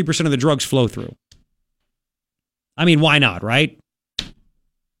over 40% of the drugs flow through. I mean, why not, right?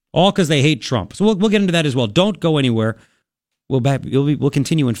 All because they hate Trump. So we'll get into that as well. Don't go anywhere. We'll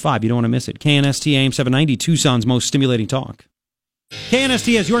continue in 5. You don't want to miss it. KNST AM 790, Tucson's most stimulating talk.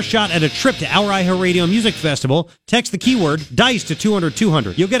 KNST has your shot at a trip to our iHeartRadio Music Festival. Text the keyword DICE to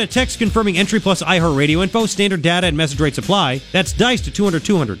 200-200. You'll get a text confirming entry plus iHeartRadio info, standard data, and message rate supply. That's DICE to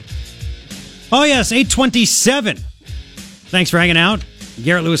 200-200. Oh, yes, 827. Thanks for hanging out.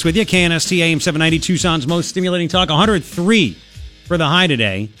 Garrett Lewis with you. KNST AM 790, Tucson's most stimulating talk. 103 for the high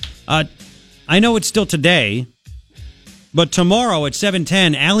today. I know it's still today, but tomorrow at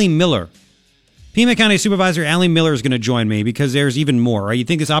 7:10, Allie Miller, Pima County Supervisor Allie Miller is going to join me because there's even more. Right? You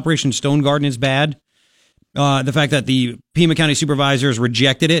think this Operation Stone Garden is bad? The fact that the Pima County Supervisors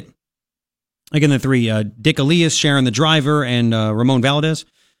rejected it. Again, the three, Dick Elias, Sharon the driver, and Ramon Valdez.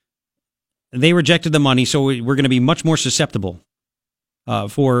 They rejected the money, so we're going to be much more susceptible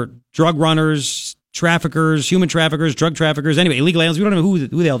for drug runners, traffickers, human traffickers, drug traffickers, anyway, illegal aliens. We don't know who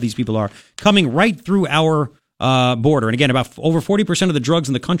the hell these people are, coming right through our border. And again, about over 40% of the drugs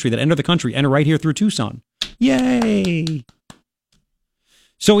in the country that enter the country enter right here through Tucson. Yay!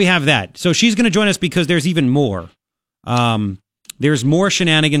 So we have that. So she's going to join us because there's even more. There's more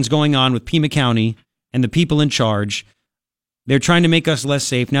shenanigans going on with Pima County and the people in charge. They're trying to make us less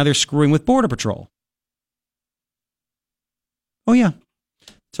safe. Now they're screwing with Border Patrol. Oh, yeah.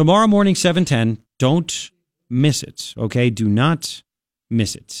 Tomorrow morning, 7:10. Don't miss it, okay? Do not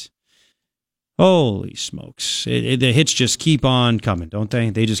miss it. Holy smokes. The hits just keep on coming, don't they?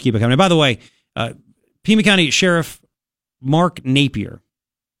 They just keep on coming. And by the way, Pima County Sheriff Mark Napier,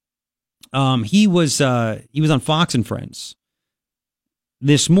 he was on Fox and Friends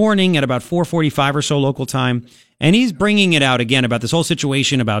this morning at about 4:45 or so local time, and he's bringing it out again about this whole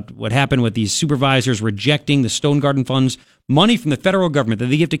situation about what happened with these supervisors rejecting the Stone Garden funds, money from the federal government that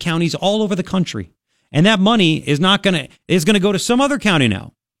they give to counties all over the country. And that money is going to go to some other county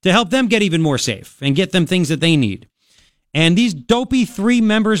now to help them get even more safe and get them things that they need. And these dopey 3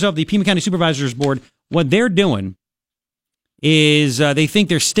 members of the Pima County Supervisors Board, what they're doing is they think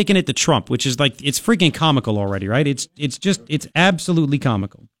they're sticking it to Trump, which is like, it's freaking comical already, right? It's absolutely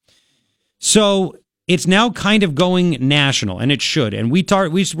comical. So it's now kind of going national, and it should. And we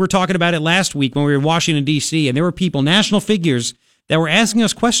were talking about it last week when we were in Washington, D.C., and there were people, national figures, that were asking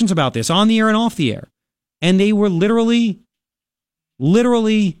us questions about this on the air and off the air. And they were literally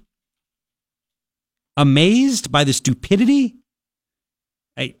amazed by the stupidity.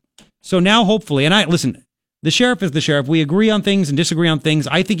 So now, hopefully, and listen, the sheriff is the sheriff. We agree on things and disagree on things.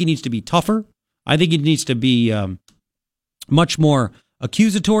 I think he needs to be tougher. I think he needs to be much more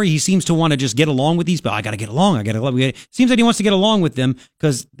accusatory. He seems to want to just get along with these, but I got to get along. Seems like he wants to get along with them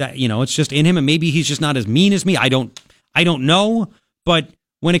because that, it's just in him, and maybe he's just not as mean as me. I don't know. But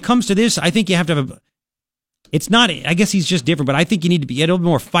when it comes to this, I think you have to have it's not, I guess he's just different, but I think you need to be a little bit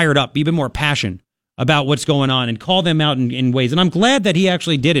more fired up, be a bit more passionate about what's going on and call them out in ways. And I'm glad that he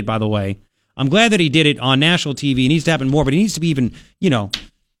actually did it, by the way. I'm glad that he did it on national TV. It needs to happen more, but he needs to be even,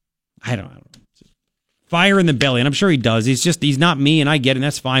 I don't know, fire in the belly. And I'm sure he does. He's not me, and I get it, and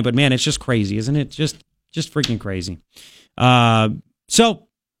that's fine. But man, it's just crazy, isn't it? Just freaking crazy. So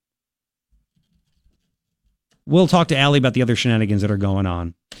we'll talk to Allie about the other shenanigans that are going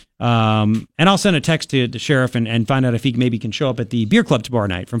on. And I'll send a text to the sheriff and find out if he maybe can show up at the beer club tomorrow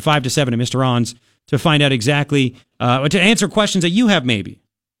night from 5 to 7 at Mr. On's to find out exactly, to answer questions that you have maybe,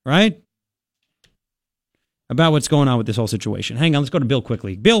 right? About what's going on with this whole situation. Hang on, let's go to Bill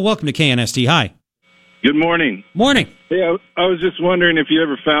quickly. Bill, welcome to KNST. Hi. Good morning. Morning. Hey, I was just wondering if you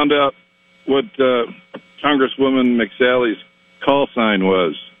ever found out what Congresswoman McSally's call sign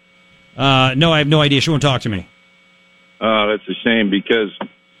was. No, I have no idea. She won't talk to me. That's a shame because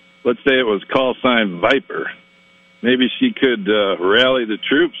let's say it was call sign Viper. Maybe she could rally the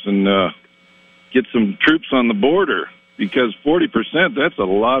troops and get some troops on the border because 40%, that's a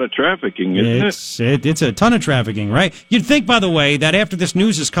lot of trafficking, isn't it? It's a ton of trafficking, right? You'd think, by the way, that after this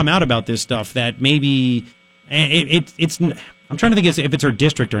news has come out about this stuff, that maybe it's I'm trying to think if it's her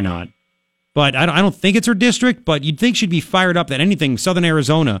district or not. But I don't think it's her district, but you'd think she'd be fired up that anything Southern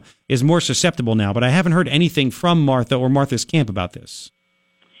Arizona is more susceptible now. But I haven't heard anything from Martha or Martha's camp about this.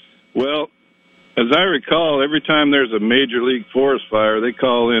 Well, as I recall, every time there's a major league forest fire, they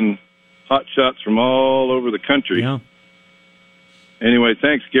call in hot shots from all over the country. Yeah. Anyway,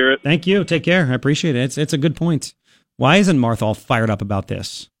 thanks, Garrett. Thank you. Take care. I appreciate it. It's a good point. Why isn't Martha all fired up about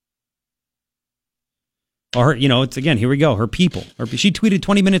this? Or, it's again, here we go. Her people. She tweeted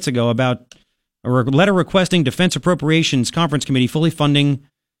 20 minutes ago about a letter requesting Defense Appropriations Conference Committee fully funding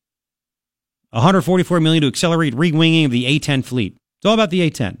 $144 million to accelerate re-winging of the A-10 fleet. It's all about the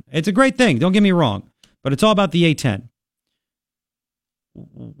A-10. It's a great thing. Don't get me wrong. But it's all about the A-10.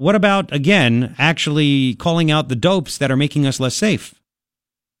 What about, again, actually calling out the dopes that are making us less safe?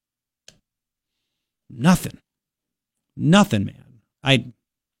 Nothing, man.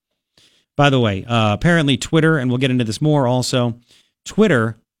 By the way, apparently Twitter, and we'll get into this more also,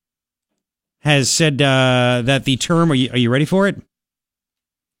 Twitter has said that the term, are you ready for it?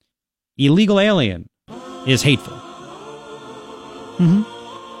 Illegal alien is hateful.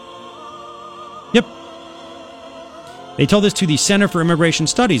 Yep. They told this to the Center for Immigration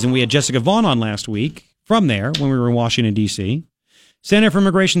Studies, and we had Jessica Vaughn on last week from there when we were in Washington, D.C. Center for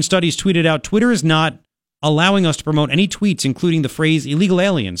Immigration Studies tweeted out, Twitter is not allowing us to promote any tweets including the phrase illegal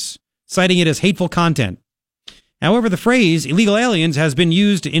aliens, citing it as hateful content. However, the phrase illegal aliens has been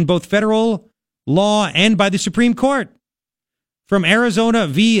used in both federal law and by the Supreme Court. From Arizona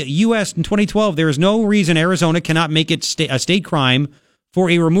v. U.S. in 2012, there is no reason Arizona cannot make it a state crime for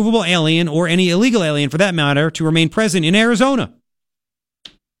a removable alien or any illegal alien, for that matter, to remain present in Arizona.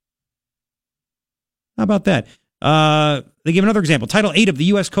 How about that? They give another example. Title 8 of the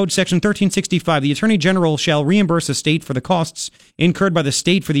U.S. Code, Section 1365. The Attorney General shall reimburse a state for the costs incurred by the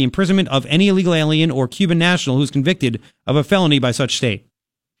state for the imprisonment of any illegal alien or Cuban national who is convicted of a felony by such state.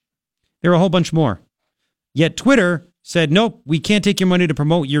 There are a whole bunch more. Yet Twitter said, nope, we can't take your money to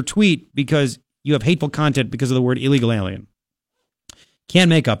promote your tweet because you have hateful content because of the word illegal alien. Can't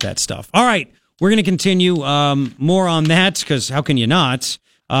make up that stuff. All right, we're going to continue more on that because how can you not?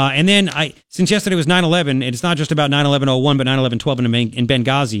 And then, since yesterday was 9/11, and it's not just about 9/11-01, but 9/11-12 in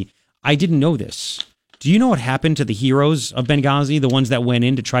Benghazi, I didn't know this. Do you know what happened to the heroes of Benghazi, the ones that went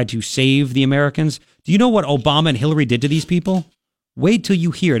in to try to save the Americans? Do you know what Obama and Hillary did to these people? Wait till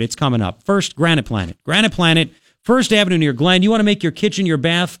you hear it. It's coming up. First, Granite Planet. Granite Planet, First Avenue near Glen. You want to make your kitchen, your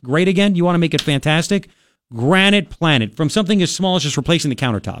bath great again? You want to make it fantastic? Granite Planet. From something as small as just replacing the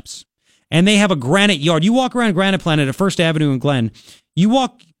countertops. And they have a granite yard. You walk around Granite Planet at First Avenue in Glen. You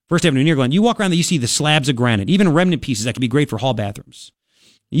walk First Avenue near Glen. You walk around there, you see the slabs of granite, even remnant pieces that could be great for hall bathrooms.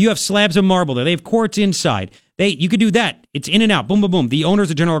 You have slabs of marble there. They have quartz inside. You could do that. It's in and out. Boom, boom, boom. The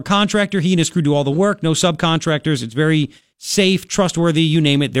owner's a general contractor. He and his crew do all the work. No subcontractors. It's very safe, trustworthy, you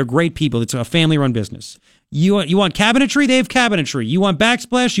name it. They're great people. It's a family-run business. You want cabinetry? They have cabinetry. You want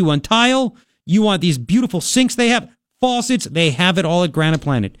backsplash? You want tile? You want these beautiful sinks they have? Faucets? They have it all at Granite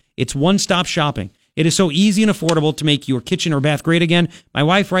Planet. It's one-stop shopping. It is so easy and affordable to make your kitchen or bath great again. My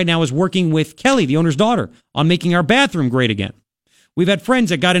wife right now is working with Kelly, the owner's daughter, on making our bathroom great again. We've had friends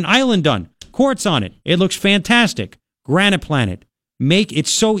that got an island done. Quartz on it. It looks fantastic. Granite Planet.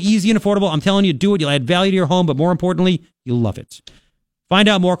 It's so easy and affordable. I'm telling you, do it. You'll add value to your home, but more importantly, you'll love it. Find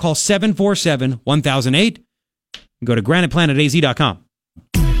out more. Call 747-1008. Go to graniteplanetaz.com.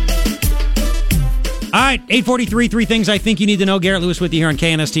 All right, 8:43, three things I think you need to know. Garrett Lewis with you here on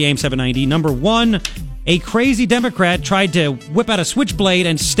KNST AM 790. Number one, a crazy Democrat tried to whip out a switchblade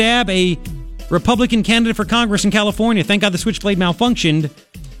and stab a Republican candidate for Congress in California. Thank God the switchblade malfunctioned.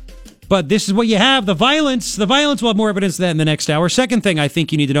 But this is what you have, the violence. The violence, we'll have more evidence of that in the next hour. Second thing I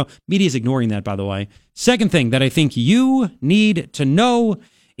think you need to know, media's ignoring that, by the way. Second thing that I think you need to know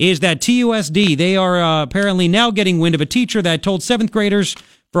is that TUSD, they are apparently now getting wind of a teacher that told 7th graders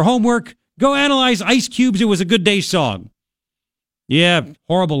for homework, go analyze Ice Cube's It Was a Good Day song. Yeah,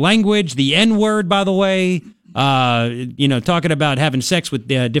 horrible language, the N-word, by the way. Talking about having sex with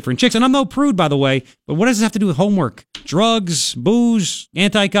different chicks. And I'm no prude, by the way, but what does this have to do with homework? Drugs, booze,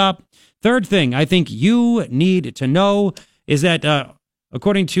 anti-cop. Third thing I think you need to know is that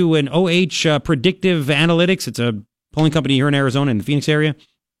according to an OH Predictive Analytics, it's a polling company here in Arizona in the Phoenix area,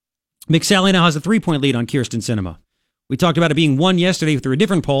 McSally now has a 3-point lead on Kyrsten Sinema. We talked about it being 1 yesterday through a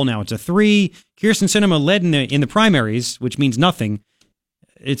different poll. Now it's a 3. Kyrsten Sinema led in the primaries, which means nothing.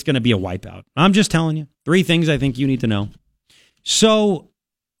 It's going to be a wipeout. I'm just telling you. 3 things I think you need to know. So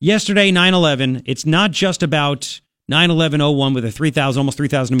yesterday, 9/11, it's not just about 9/11-01 with almost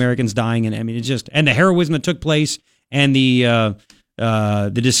 3,000 Americans dying. And I mean, and the heroism that took place and the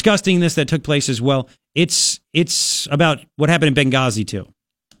disgustingness that took place as well. It's about what happened in Benghazi too.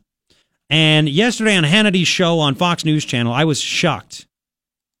 And yesterday on Hannity's show on Fox News Channel, I was shocked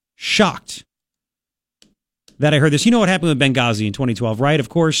that I heard this. You know what happened with Benghazi in 2012, right? Of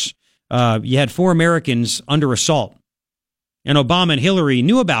course, you had 4 Americans under assault. And Obama and Hillary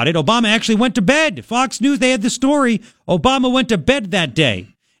knew about it. Obama actually went to bed. Fox News, they had the story. Obama went to bed that day.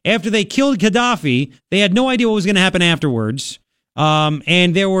 After they killed Gaddafi, they had no idea what was going to happen afterwards.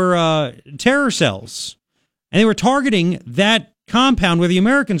 And there were terror cells. And they were targeting that compound where the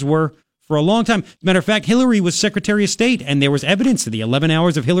Americans were for a long time. As a matter of fact, Hillary was Secretary of State, and there was evidence of the 11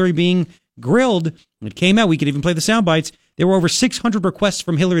 hours of Hillary being grilled. It came out. We could even play the sound bites. There were over 600 requests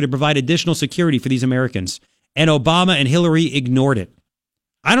from Hillary to provide additional security for these Americans, and Obama and Hillary ignored it.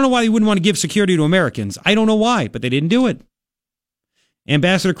 I don't know why they wouldn't want to give security to Americans. I don't know why, but they didn't do it.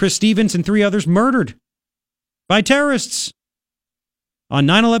 Ambassador Chris Stevens and 3 others murdered by terrorists on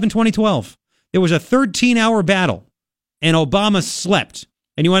 9/11-2012. There was a 13-hour battle, and Obama slept.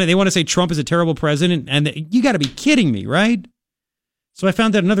 And they want to say Trump is a terrible president, and you got to be kidding me, right? So I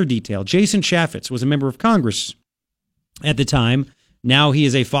found out another detail. Jason Chaffetz was a member of Congress at the time, Now he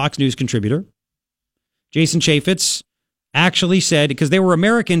is a Fox News contributor. Jason Chaffetz actually said, because there were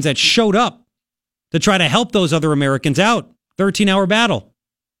Americans that showed up to try to help those other Americans out. 13-hour battle.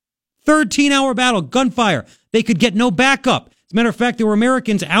 13-hour battle, gunfire. They could get no backup. As a matter of fact, there were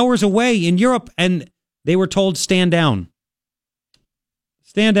Americans hours away in Europe, and they were told, stand down.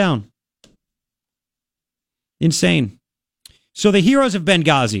 Stand down. Insane. So the heroes of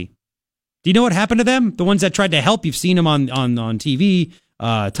Benghazi. Do you know what happened to them? The ones that tried to help. You've seen them on TV.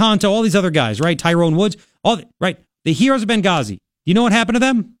 Tonto, all these other guys, right? Tyrone Woods. Right. The heroes of Benghazi. You know what happened to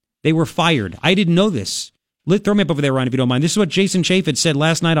them? They were fired. I didn't know this. Throw me up over there, Ryan, if you don't mind. This is what Jason Chaffetz said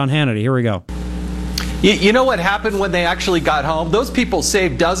last night on Hannity. Here we go. You know what happened when they actually got home? Those people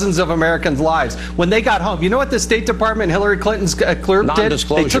saved dozens of Americans' lives. When they got home, you know what the State Department, Hillary Clinton's clerk did?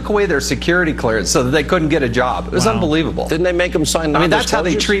 They took away their security clearance so that they couldn't get a job. It was unbelievable. Didn't they make them sign non-disclosures? I mean, that's how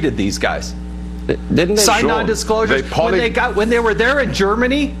they treated these guys. Didn't they sign non-disclosures? When they were there in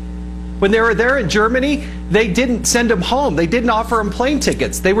Germany, they didn't send them home. They didn't offer them plane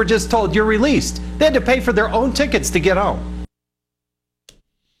tickets. They were just told, you're released. They had to pay for their own tickets to get home.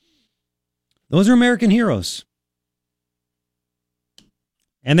 Those are American heroes.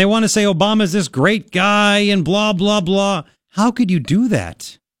 And they want to say Obama's this great guy and blah, blah, blah. How could you do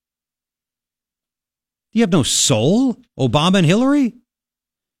that? Do you have no soul? Obama and Hillary?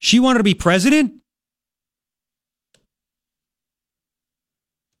 She wanted to be president?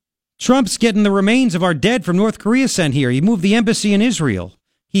 Trump's getting the remains of our dead from North Korea sent here. He moved the embassy in Israel.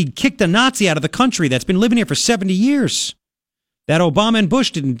 He kicked a Nazi out of the country that's been living here for 70 years. That Obama and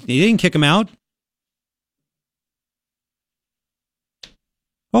Bush didn't kick him out.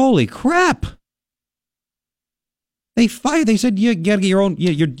 Holy crap. They fired. They said, you got to get your own,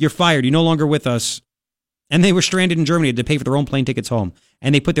 you're fired. You're no longer with us. And they were stranded in Germany. They had to pay for their own plane tickets home.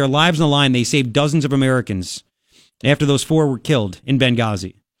 And they put their lives on the line. They saved dozens of Americans after those 4 were killed in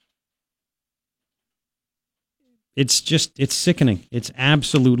Benghazi. It's sickening. It's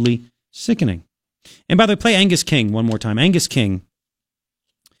absolutely sickening. And by the way, play Angus King one more time. Angus King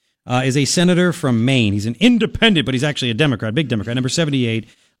is a senator from Maine. He's an independent, but he's actually a Democrat, big Democrat, number 78.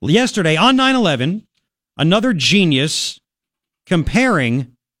 Yesterday, on 9/11, another genius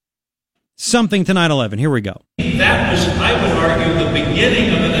comparing something to 9/11. Here we go. That was, I would argue, the beginning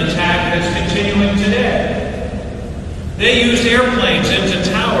of an attack that's continuing today. They used airplanes into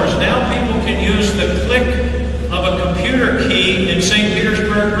towers. Now people can use the click of a computer key in St.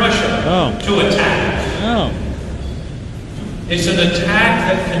 Petersburg, Russia, to attack. It's an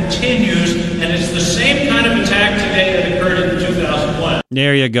attack that continues, and it's the same kind of attack today that occurred in 2001.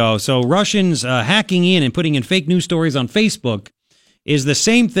 There you go. So Russians hacking in and putting in fake news stories on Facebook is the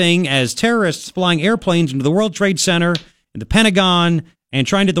same thing as terrorists flying airplanes into the World Trade Center, and the Pentagon, and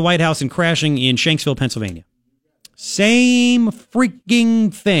trying to hit the White House and crashing in Shanksville, Pennsylvania. Same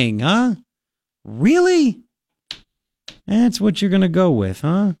freaking thing, huh? Really? That's what you're going to go with,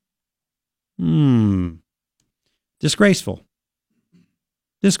 huh? Disgraceful.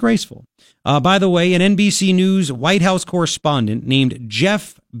 Disgraceful. By the way, an NBC News White House correspondent named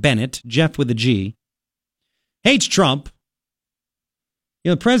Jeff Bennett, Jeff with a G, hates Trump.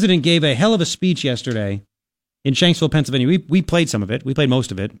 You know, the president gave a hell of a speech yesterday in Shanksville, Pennsylvania. We played some of it. We played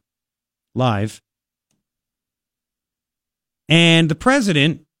most of it live. And the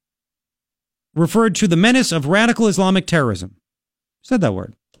president referred to the menace of radical Islamic terrorism. Said that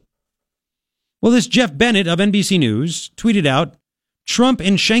word. Well, this Jeff Bennett of NBC News tweeted out, Trump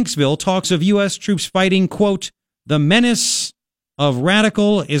in Shanksville talks of U.S. troops fighting, quote, the menace of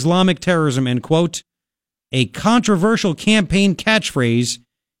radical Islamic terrorism, end quote, a controversial campaign catchphrase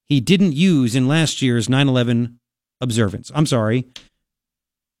he didn't use in last year's 9/11 observance. I'm sorry.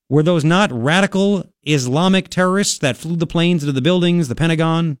 Were those not radical Islamic terrorists that flew the planes into the buildings, the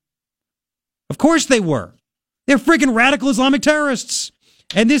Pentagon? Of course they were. They're freaking radical Islamic terrorists.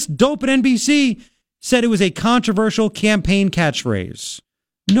 And this dope at NBC said it was a controversial campaign catchphrase.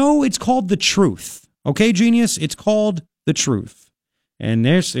 No, it's called the truth. Okay, genius? It's called the truth. And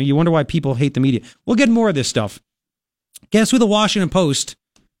you wonder why people hate the media. We'll get more of this stuff. Guess who the Washington Post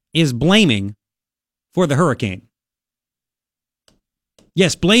is blaming for the hurricane?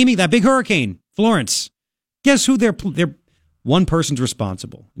 Yes, blaming that big hurricane, Florence. Guess who they're one person's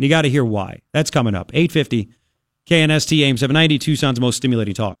responsible. And you got to hear why. That's coming up. 850 KNST AM 790, Tucson's most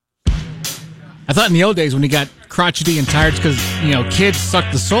stimulating talk. I thought in the old days when you got crotchety and tired because, kids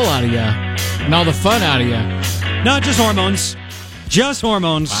sucked the soul out of you and all the fun out of you. No, just hormones. Just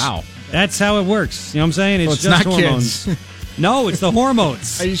hormones. Wow. That's how it works. You know what I'm saying? It's just not hormones. Kids. No, it's the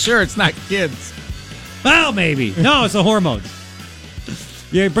hormones. Are you sure it's not kids? Well, maybe. No, it's the hormones.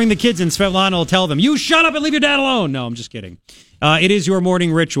 You bring the kids in, Svetlana will tell them, you shut up and leave your dad alone. No, I'm just kidding. It is your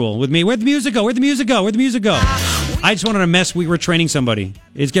morning ritual with me. Where'd the music go? Where'd the music go? Where'd the music go? I just wanted to mess. We were training somebody.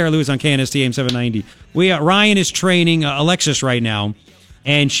 It's Garrett Lewis on KNST AM 790. Ryan is training Alexis right now,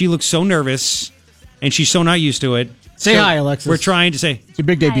 and she looks so nervous, and she's so not used to it. Say hi, Alexis. We're trying to say it's your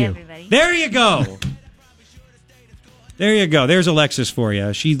big debut. Hi, everybody. There you go. There you go. There's Alexis for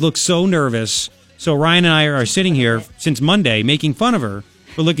you. She looks so nervous. So Ryan and I are sitting here since Monday making fun of her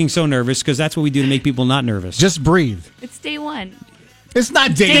for looking so nervous because that's what we do to make people not nervous. Just breathe. It's day 1. It's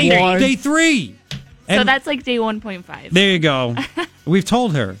not day 1. Day 3. So And that's like day 1.5. there you go. We've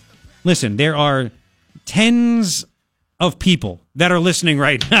told her. Listen, there are tens of people that are listening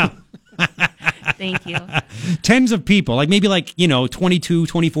right now. Thank you. Tens of people, like maybe 22,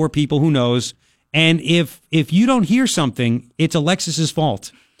 24 people, who knows. And if you don't hear something, it's Alexis's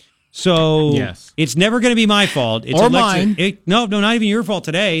fault. So yes. It's never going to be my fault. It's or mine. No, not even your fault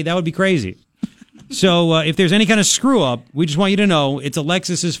today. That would be crazy. So if there's any kind of screw up, we just want you to know it's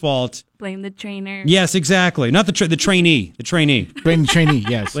Alexis's fault. Blame the trainer. Yes, exactly. Not the trainee. The trainee. Blame the trainee,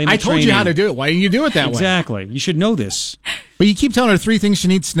 yes. Blame the I told you trainee. how to do it. Why didn't you do it that way? Exactly. You should know this. But you keep telling her 3 things she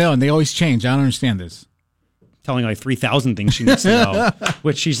needs to know, and they always change. I don't understand this. Telling like 3,000 things she needs to know,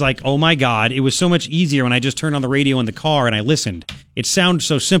 which she's like, oh my God, it was so much easier when I just turned on the radio in the car and I listened. It sounds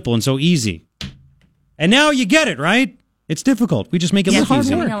so simple and so easy. And now you get it, right? It's difficult. We just make it look It's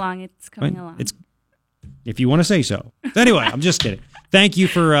easy. coming along. It's coming along. It's, if you want to say so. Anyway, I'm just kidding. Thank you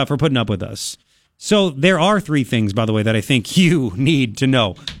for putting up with us. So there are 3 things, by the way, that I think you need to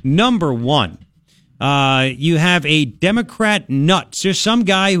know. Number 1, you have a Democrat nut. There's some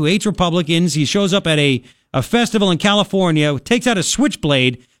guy who hates Republicans. He shows up at a festival in California, takes out a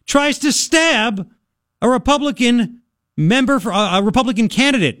switchblade, tries to stab a Republican member for a Republican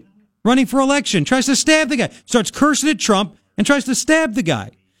candidate running for election, tries to stab the guy, starts cursing at Trump and tries to stab the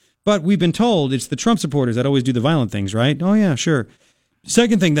guy. But we've been told it's the Trump supporters that always do the violent things, right? Oh, yeah, sure.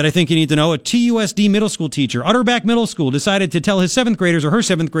 Second thing that I think you need to know, a TUSD middle school teacher, Utterback Middle School, decided to tell his 7th graders or her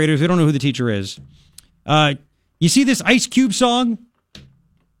 7th graders, they don't know who the teacher is. You see this Ice Cube song?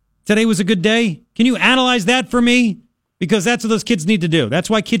 Today was a good day. Can you analyze that for me? Because that's what those kids need to do. That's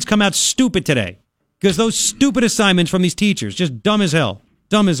why kids come out stupid today. Because those stupid assignments from these teachers, just dumb as hell.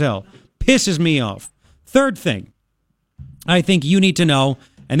 Dumb as hell. Pisses me off. Third thing I think you need to know,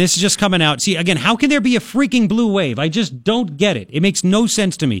 and this is just coming out. See, again, how can there be a freaking blue wave? I just don't get it. It makes no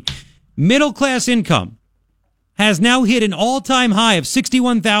sense to me. Middle class income has now hit an all-time high of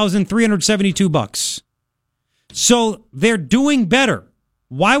 $61,372. So they're doing better.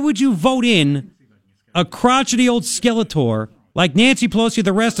 Why would you vote in a crotchety old Skeletor like Nancy Pelosi or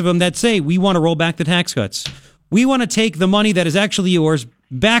the rest of them that say we want to roll back the tax cuts? We want to take the money that is actually yours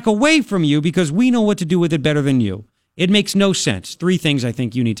back away from you because we know what to do with it better than you. It makes no sense. 3 things I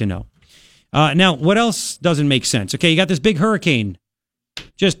think you need to know. Now, what else doesn't make sense? Okay, you got this big hurricane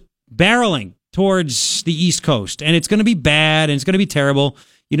just barreling towards the East Coast, and it's going to be bad, and it's going to be terrible.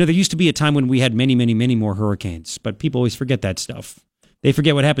 You know, there used to be a time when we had many, many, many more hurricanes, but people always forget that stuff. They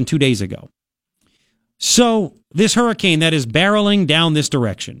forget what happened 2 days ago. So, this hurricane that is barreling down this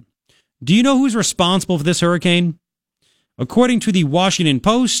direction, do you know who's responsible for this hurricane? According to the Washington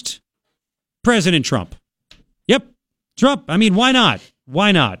Post, President Trump. Yep, Trump. I mean, why not?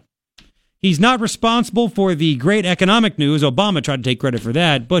 Why not? He's not responsible for the great economic news. Obama tried to take credit for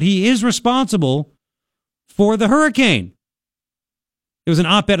that, but he is responsible for the hurricane. There was an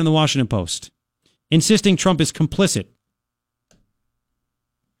op-ed in the Washington Post insisting Trump is complicit.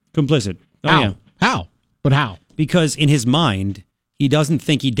 Complicit. Oh, How? yeah. How? But how? Because in his mind, he doesn't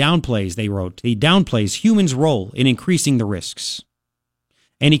think he downplays, they wrote, he downplays humans' role in increasing the risks.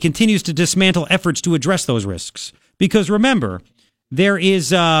 And he continues to dismantle efforts to address those risks. Because remember, there is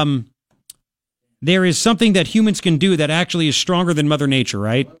something that humans can do that actually is stronger than Mother Nature,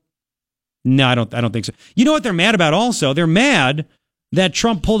 right? No, I don't think so. You know what they're mad about also? They're mad that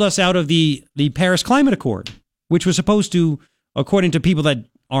Trump pulled us out of the Paris Climate Accord, which was supposed to, according to people that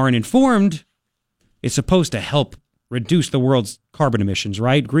aren't informed, it's supposed to help reduce the world's carbon emissions,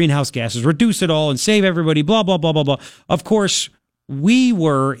 right? Greenhouse gases, reduce it all and save everybody, blah, blah, blah, blah, blah. Of course, we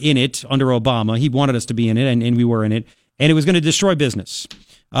were in it under Obama. He wanted us to be in it, and we were in it. And it was going to destroy business.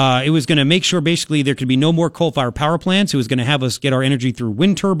 It was going to make sure basically there could be no more coal-fired power plants. It was going to have us get our energy through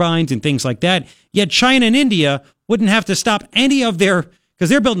wind turbines and things like that. Yet China and India wouldn't have to stop any of their, because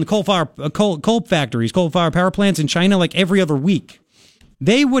they're building coal factories, coal-fired power plants in China like every other week.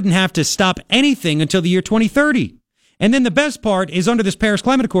 They wouldn't have to stop anything until the year 2030. And then the best part is under this Paris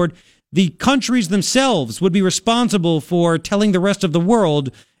Climate Accord, the countries themselves would be responsible for telling the rest of the world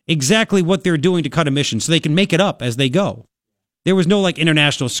exactly what they're doing to cut emissions so they can make it up as they go. There was no like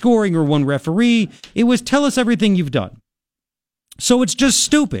international scoring or one referee. It was tell us everything you've done. So it's just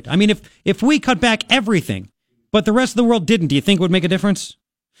stupid. I mean, if we cut back everything, but the rest of the world didn't, do you think it would make a difference?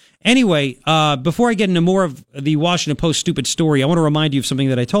 Anyway, before I get into more of the Washington Post stupid story, I want to remind you of something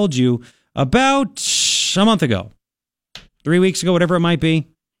that I told you about a month ago, 3 weeks ago, whatever it might be.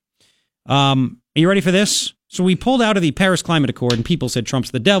 Are you ready for this? So we pulled out of the Paris Climate Accord, and people said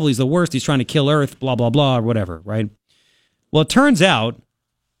Trump's the devil, he's the worst, he's trying to kill Earth, blah, blah, blah, or whatever, right? Well, it turns out,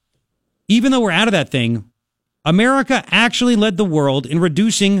 even though we're out of that thing, America actually led the world in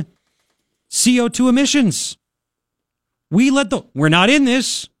reducing CO2 emissions. We're not in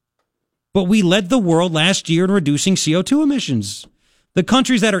this, but we led the world last year in reducing CO2 emissions. The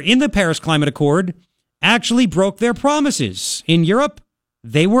countries that are in the Paris Climate Accord actually broke their promises. In Europe,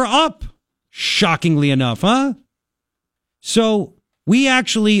 they were up. Shockingly enough, huh? So we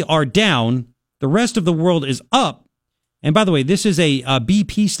actually are down. The rest of the world is up. And by the way, this is a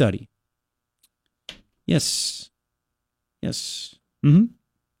BP study. Yes. Mm-hmm.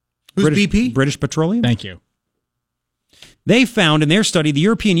 Who's BP? British Petroleum. Thank you. They found in their study the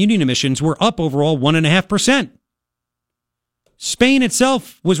European Union emissions were up overall 1.5%. Spain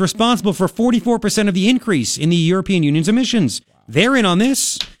itself was responsible for 44% of the increase in the European Union's emissions. They're in on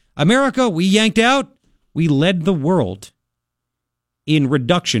this. America, we yanked out. We led the world in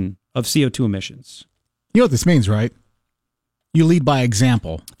reduction of CO2 emissions. You know what this means, right? You lead by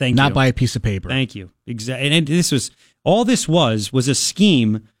example, not by a piece of paper. Thank you. Exactly. And this was a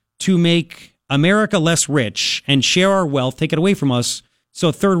scheme to make America less rich and share our wealth, take it away from us,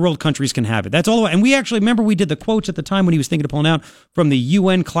 so third world countries can have it. That's all. And we actually remember we did the quotes at the time when he was thinking of pulling out from the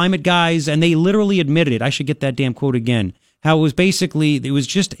UN climate guys, and they literally admitted it. I should get that damn quote again. How it was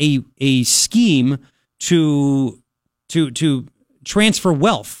just a scheme to transfer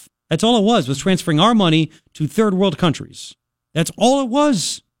wealth. That's all it was transferring our money to third world countries. That's all it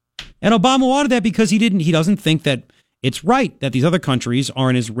was. And Obama wanted that because he doesn't think that it's right that these other countries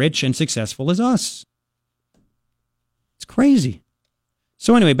aren't as rich and successful as us. It's crazy.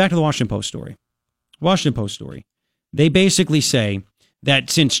 So anyway, back to the Washington Post story. Washington Post story. They basically say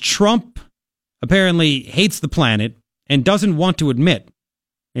that since Trump apparently hates the planet and doesn't want to admit,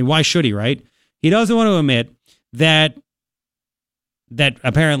 and why should he, right? He doesn't want to admit that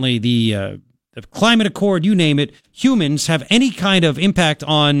apparently the climate accord, you name it, humans have any kind of impact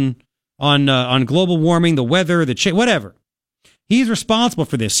on global warming, the weather, whatever. He's responsible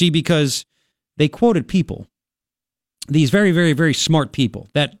for this. See, because they quoted people, these very, very, very smart people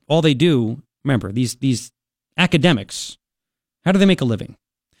that all they do, remember, these academics, how do they make a living?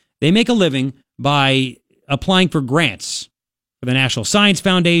 They make a living by applying for grants for the National Science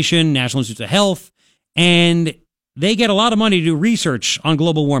Foundation, National Institutes of Health, and they get a lot of money to do research on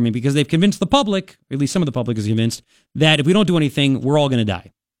global warming because they've convinced the public, or at least some of the public is convinced, that if we don't do anything, we're all going to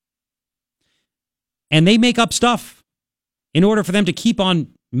die. And they make up stuff in order for them to keep on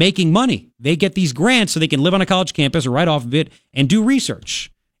making money. They get these grants so they can live on a college campus or right off of it and do research.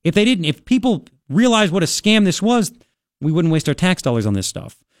 If people realized what a scam this was, we wouldn't waste our tax dollars on this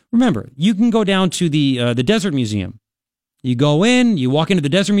stuff. Remember, you can go down to the Desert Museum. You go in, you walk into the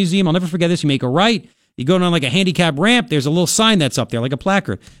Desert Museum. I'll never forget this. You make a right. You go down like a handicap ramp. There's a little sign that's up there, like a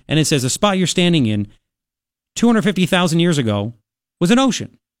placard. And it says the spot you're standing in 250,000 years ago was an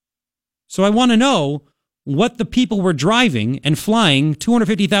ocean. So I want to know what the people were driving and flying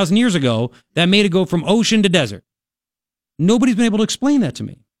 250,000 years ago that made it go from ocean to desert. Nobody's been able to explain that to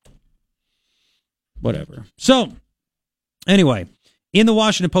me. Whatever. So, anyway, in the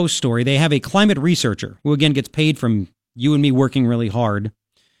Washington Post story, they have a climate researcher who, again, gets paid from you and me working really hard.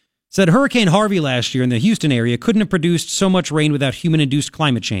 Said Hurricane Harvey last year in the Houston area couldn't have produced so much rain without human-induced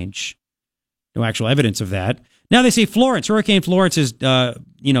climate change. No actual evidence of that. Now they say Hurricane Florence is,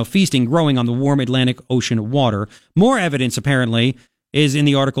 feasting, growing on the warm Atlantic Ocean water. More evidence, apparently, is in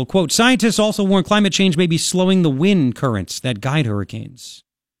the article, quote, scientists also warn climate change may be slowing the wind currents that guide hurricanes.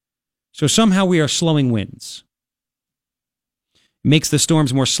 So somehow we are slowing winds. Makes the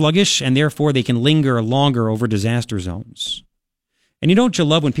storms more sluggish, and therefore they can linger longer over disaster zones. And don't you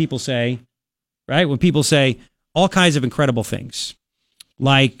love when people say, right? When people say all kinds of incredible things.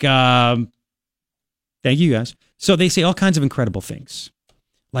 Like, thank you guys. So they say all kinds of incredible things.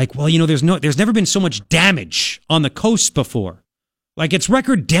 Like, well, there's never been so much damage on the coast before. Like, it's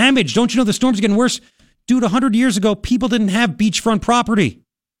record damage. Don't you know the storms are getting worse? Dude, 100 years ago, people didn't have beachfront property.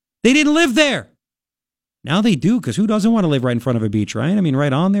 They didn't live there. Now they do, because who doesn't want to live right in front of a beach, right? I mean,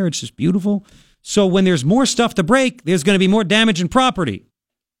 right on there, it's just beautiful. So when there's more stuff to break, there's going to be more damage in property.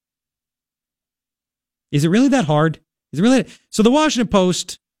 Is it really that hard? Is it really? So the Washington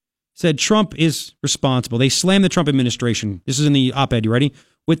Post said Trump is responsible. They slammed the Trump administration. This is in the op-ed. You ready?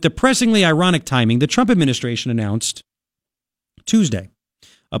 With depressingly ironic timing, the Trump administration announced Tuesday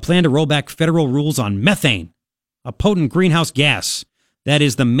a plan to roll back federal rules on methane, a potent greenhouse gas that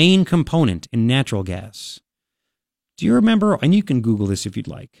is the main component in natural gas. Do you remember, and you can Google this if you'd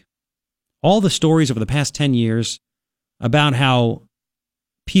like, all the stories over the past 10 years about how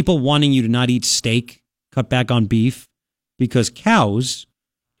people wanting you to not eat steak, cut back on beef, because cows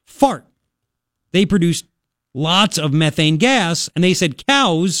fart. They produce lots of methane gas, and they said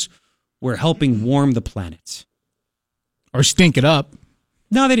cows were helping warm the planet. Or stink it up.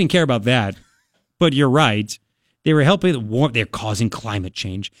 No, they didn't care about that. But you're right. They were helping warm. They're causing climate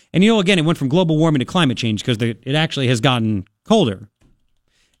change. And again, it went from global warming to climate change because it actually has gotten colder.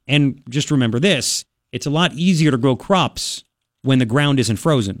 And just remember this. It's a lot easier to grow crops when the ground isn't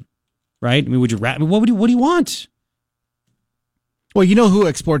frozen. Right? I mean, what do you want? Well, you know who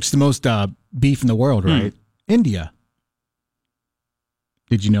exports the most beef in the world, right? India.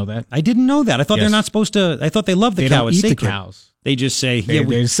 Did you know that? I didn't know that. I thought they're not supposed to. I thought they love the cow. Don't It's eat sacred. the cows. They just say,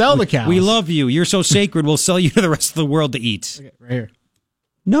 they sell the cows. We love you. You're so sacred. We'll sell you to the rest of the world to eat. Okay, right here.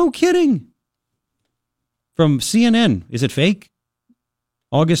 No kidding. From CNN. Is it fake?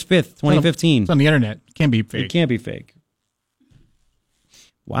 August 5th, 2015. It's on the internet. It can't be fake. It can't be fake.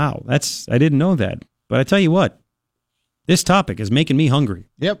 Wow. I didn't know that. But I tell you what, this topic is making me hungry.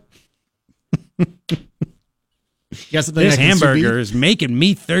 Yep. This hamburger is making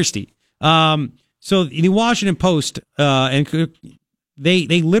me thirsty. So the Washington Post, and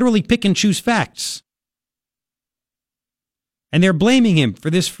they literally pick and choose facts. And they're blaming him for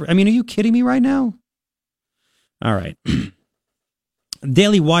this. Are you kidding me right now? All right.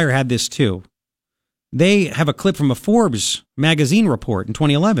 Daily Wire had this too. They have a clip from a Forbes magazine report in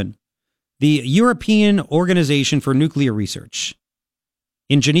 2011. The European Organization for Nuclear Research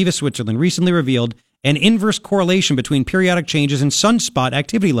in Geneva, Switzerland, recently revealed an inverse correlation between periodic changes in sunspot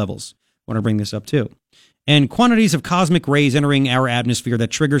activity levels. I want to bring this up too. And quantities of cosmic rays entering our atmosphere that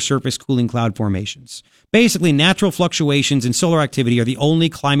trigger surface cooling cloud formations. Basically, natural fluctuations in solar activity are the only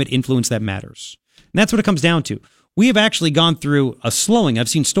climate influence that matters. And that's what it comes down to. We have actually gone through a slowing. I've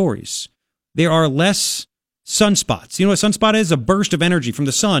seen stories. There are less sunspots. You know what a sunspot is? A burst of energy from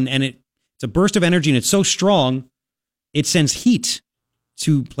the sun, and it's a burst of energy, and it's so strong, it sends heat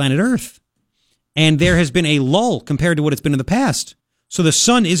to planet Earth. And there has been a lull compared to what it's been in the past. So the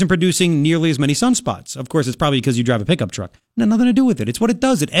sun isn't producing nearly as many sunspots. Of course, it's probably because you drive a pickup truck. Nothing to do with it. It's what it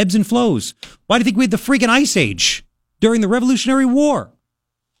does. It ebbs and flows. Why do you think we had the freaking Ice Age during the Revolutionary War?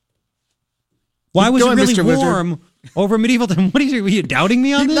 Why was it really Mr. warm over medieval time? Were you doubting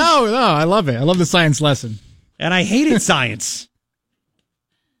me on this? No, I love it. I love the science lesson. And I hated science.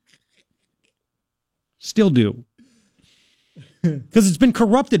 Still do. Because it's been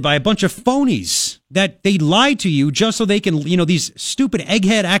corrupted by a bunch of phonies that they lie to you just so they can, these stupid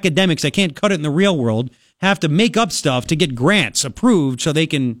egghead academics that can't cut it in the real world have to make up stuff to get grants approved so they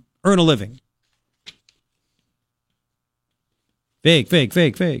can earn a living. Fake.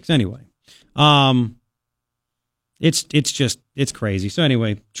 Anyway, it's crazy. So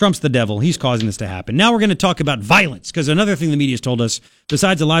anyway, Trump's the devil. He's causing this to happen. Now we're going to talk about violence, because another thing the media's told us,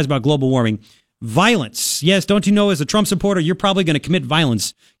 besides the lies about global warming, violence. Yes, don't you know, as a Trump supporter, you're probably going to commit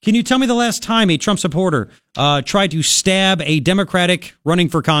violence. Can you tell me the last time a Trump supporter tried to stab a Democratic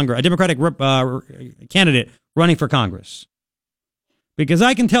candidate running for Congress? Because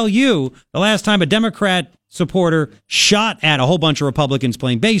I can tell you the last time a Democrat supporter shot at a whole bunch of Republicans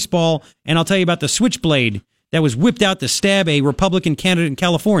playing baseball, and I'll tell you about the switchblade that was whipped out to stab a Republican candidate in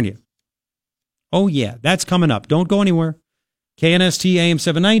California. Oh, yeah, that's coming up. Don't go anywhere. KNST AM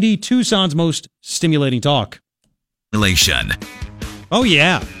 790, Tucson's most stimulating talk. Oh,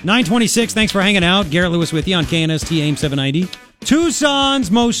 yeah. 926, thanks for hanging out. Garrett Lewis with you on KNST AM 790. Tucson's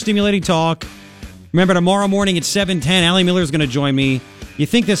most stimulating talk. Remember, tomorrow morning at 7:10, Allie Miller is going to join me. You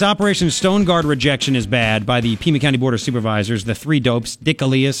think this Operation Stone Guard rejection is bad by the Pima County Board of Supervisors, the three dopes, Dick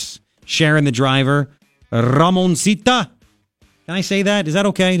Elias, Sharon the driver, Ramoncita. Can I say that? Is that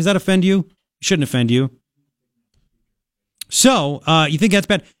okay? Does that offend you? It shouldn't offend you. So, you think that's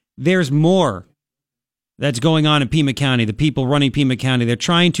bad? There's more that's going on in Pima County. The people running Pima County, they're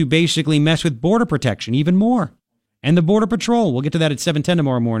trying to basically mess with border protection even more. And the Border Patrol. We'll get to that at 7:10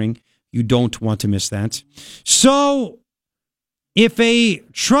 tomorrow morning. You don't want to miss that. So, if a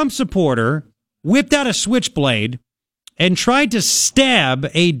Trump supporter whipped out a switchblade and tried to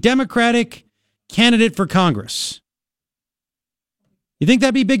stab a Democratic candidate for Congress, you think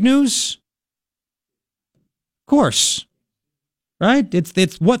that'd be big news? Of course. Right?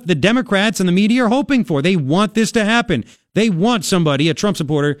 It's what the Democrats and the media are hoping for. They want this to happen. They want somebody, a Trump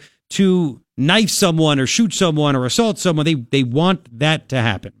supporter, to knife someone or shoot someone or assault someone. They want that to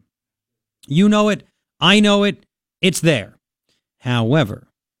happen. You know it. I know it. It's there. However,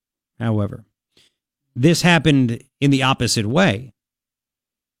 this happened in the opposite way.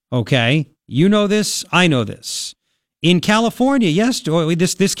 Okay, you know this, I know this. In California,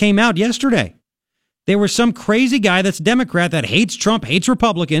 this came out yesterday. There was some crazy guy that's Democrat that hates Trump, hates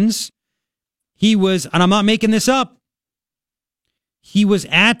Republicans. He was, and I'm not making this up, he was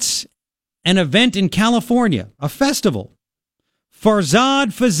at an event in California, a festival. Farzad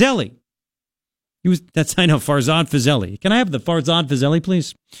Fazeli. Farzad Fazeli. Can I have the Farzad Fazeli,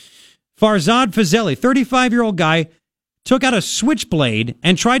 please? Farzad Fazeli, 35-year-old guy, took out a switchblade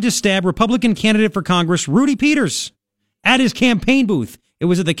and tried to stab Republican candidate for Congress Rudy Peters at his campaign booth. It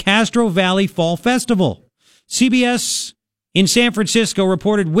was at the Castro Valley Fall Festival. CBS in San Francisco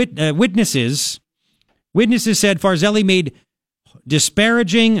reported witnesses said Farzeli made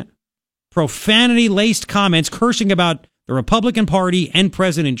disparaging, profanity-laced comments cursing about the Republican Party and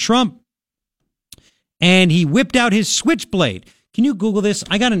President Trump. And he whipped out his switchblade. Can you Google this?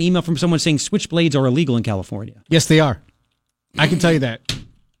 I got an email from someone saying switchblades are illegal in California. Yes, they are. I can tell you that.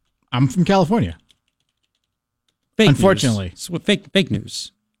 I'm from California. Fake Unfortunately. News. Fake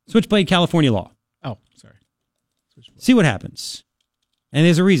news. Switchblade California law. Oh, sorry. See what happens. And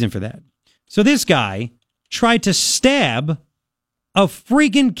there's a reason for that. So this guy tried to stab a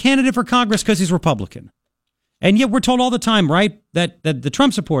freaking candidate for Congress because he's Republican. And yet we're told all the time, right, that the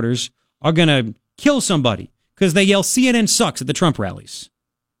Trump supporters are going to kill somebody because they yell CNN sucks at the Trump rallies.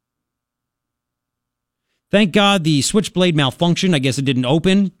 Thank God the switchblade malfunctioned. I guess it didn't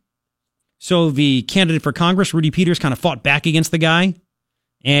open. So the candidate for Congress, Rudy Peters, kind of fought back against the guy.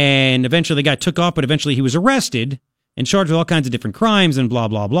 And eventually the guy took off, but eventually he was arrested and charged with all kinds of different crimes and blah,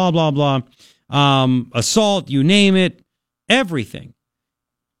 blah, blah, blah, blah. Assault, you name it, everything.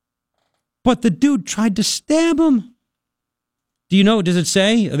 But the dude tried to stab him. Do you know, does it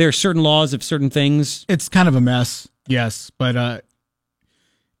say there are certain laws of certain things? It's kind of a mess, yes. But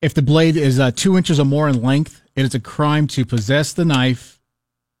if the blade is 2 inches or more in length, it is a crime to possess the knife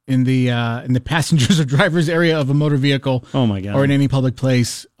in the passengers or driver's area of a motor vehicle. Oh my God. Or in any public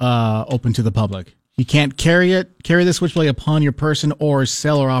place open to the public. You can't carry the switchblade upon your person or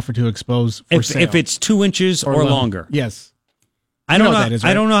sell or offer to expose for sale. If it's 2 inches or longer. Yes. I don't know what that is,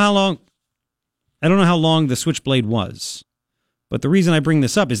 right? I don't know how long the switchblade was. But the reason I bring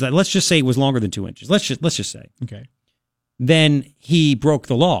this up is that let's just say it was longer than 2 inches. Let's just say. Okay. Then he broke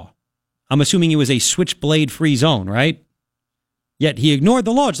the law. I'm assuming it was a switchblade-free zone, right? Yet he ignored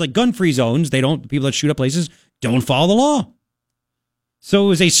the law. It's like gun-free zones. The people that shoot up places don't follow the law. So it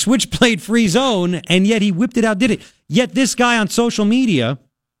was a switchblade-free zone, and yet he whipped it out, did it. Yet this guy on social media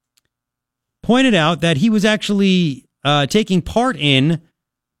pointed out that he was actually taking part in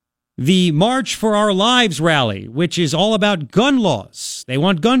the March for Our Lives rally, which is all about gun laws. They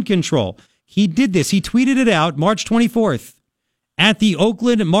want gun control. He did this. He tweeted it out March 24th at the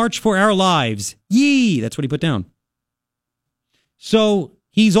Oakland March for Our Lives. Yee! That's what he put down. So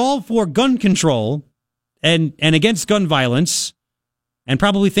he's all for gun control and against gun violence and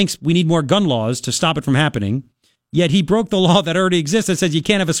probably thinks we need more gun laws to stop it from happening. Yet he broke the law that already exists that says you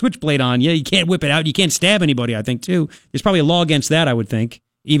can't have a switchblade on you. You can't whip it out. You can't stab anybody, I think, too. There's probably a law against that, I would think,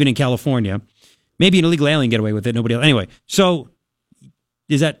 even in California. Maybe an illegal alien get away with it. Nobody else. Anyway, so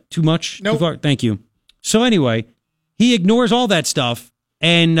is that too much? Nope. Too far? Thank you. So anyway, he ignores all that stuff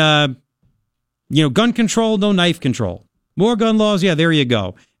and, gun control, no knife control. More gun laws, yeah, there you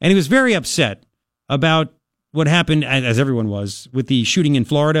go. And he was very upset about what happened, as everyone was, with the shooting in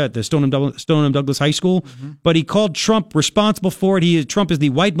Florida at the Stoneham Douglas High School. Mm-hmm. But he called Trump responsible for it. Trump is the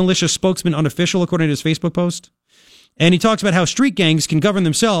white militia spokesman unofficial, according to his Facebook post. And he talks about how street gangs can govern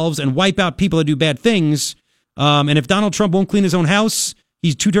themselves and wipe out people that do bad things. And if Donald Trump won't clean his own house,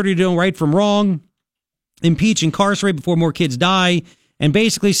 he's too dirty to know right from wrong. Impeach, incarcerate before more kids die. And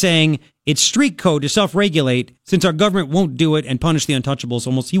basically saying it's street code to self-regulate since our government won't do it and punish the untouchables.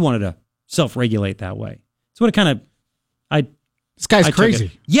 Almost he wanted to self-regulate that way. So what it kind of... This guy's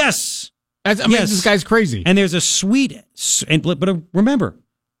crazy. Yes! This guy's crazy. And there's a sweet... But remember,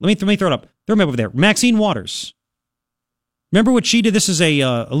 let me throw it up. Throw him over there. Maxine Waters. Remember what she did? This is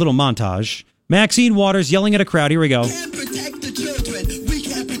a little montage. Maxine Waters yelling at a crowd. Here we go. We can't protect the children. We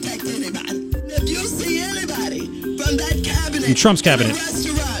can't protect anybody. If you see anybody from that cabinet, in Trump's cabinet, in a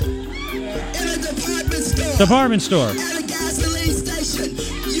restaurant, in a department store, at a gasoline station,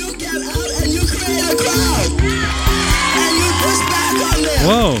 you get out and you create a crowd, and you push back on them.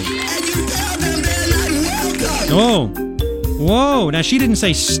 Whoa. And you tell them they're not welcome. Whoa. Now, she didn't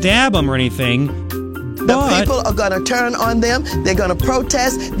say stab them or anything. The people are going to turn on them. They're going to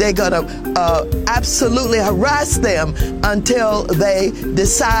protest. They're going to absolutely harass them until they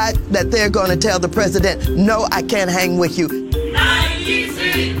decide that they're going to tell the president, no, I can't hang with you.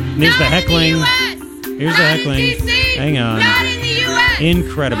 Here's the heckling. Here's the heckling. Hang on.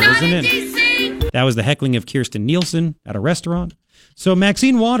 Incredible, isn't it? That was the heckling of Kirsten Nielsen at a restaurant. So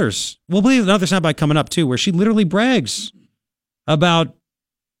Maxine Waters, we'll believe another soundbite coming up too, where she literally brags about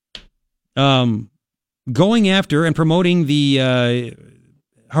going after and promoting the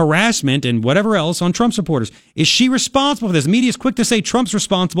harassment and whatever else on Trump supporters. Is she responsible for this? The media is quick to say Trump's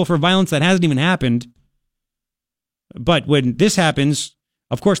responsible for violence that hasn't even happened. But when this happens,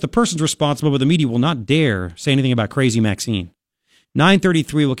 of course, the person's responsible, but the media will not dare say anything about crazy Maxine.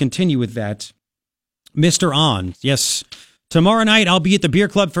 9:33, we'll continue with that. Mr. Ons, yes. Tomorrow night, I'll be at the Beer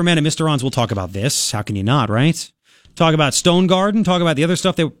Club for Men, and Mr. Ons will talk about this. How can you not, right? Talk about Stone Garden, talk about the other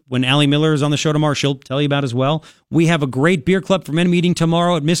stuff that when Allie Miller is on the show tomorrow, she'll tell you about as well. We have a great Beer Club for Men meeting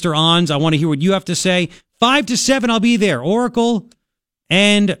tomorrow at Mr. Ons. I want to hear what you have to say. 5 to 7, I'll be there. Oracle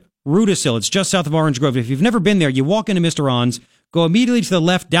and Rudisill. It's just south of Orange Grove. If you've never been there, you walk into Mr. Ons, go immediately to the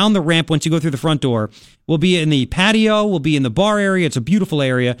left, down the ramp once you go through the front door. We'll be in the patio. We'll be in the bar area. It's a beautiful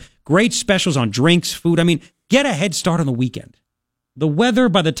area. Great specials on drinks, food. I mean, get a head start on the weekend. The weather,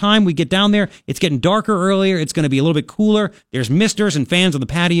 by the time we get down there, it's getting darker earlier. It's going to be a little bit cooler. There's misters and fans on the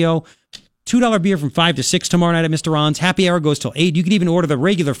patio. $2 beer from 5 to 6 tomorrow night at Mr. On's. Happy hour goes till 8. You can even order the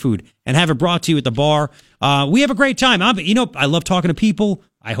regular food and have it brought to you at the bar. We have a great time. I love talking to people.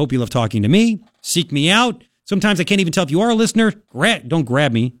 I hope you love talking to me. Seek me out. Sometimes I can't even tell if you are a listener. Don't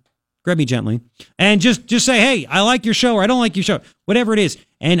grab me. Grab me gently. And just say, hey, I like your show or I don't like your show. Whatever it is.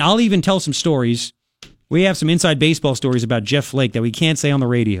 And I'll even tell some stories. We have some inside baseball stories about Jeff Flake that we can't say on the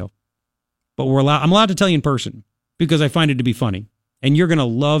radio. But I'm allowed to tell you in person because I find it to be funny. And you're going to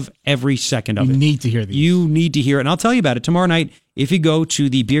love every second of it. You need to hear these. You need to hear it. And I'll tell you about it tomorrow night. If you go to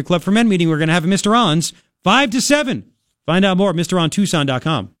the Beer Club for Men meeting, we're going to have a Mr. On's 5 to 7. Find out more at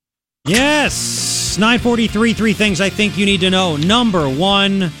MrOnTucson.com. Yes! 9:43, 3 things I think you need to know. Number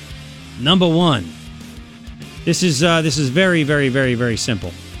one. This is very, very, very, very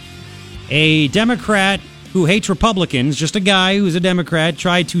simple. A Democrat who hates Republicans, just a guy who's a Democrat,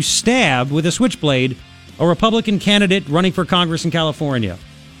 tried to stab with a switchblade a Republican candidate running for Congress in California.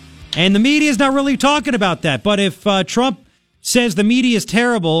 And the media is not really talking about that. But if Trump says the media is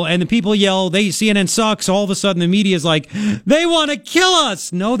terrible and the people yell, CNN sucks, all of a sudden the media is like, they want to kill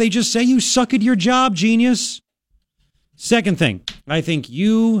us. No, they just say you suck at your job, genius. Second thing, I think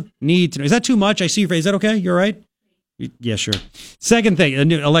you need to know. Is that too much? I see your face. Is that okay? You're right? Yeah, sure. Second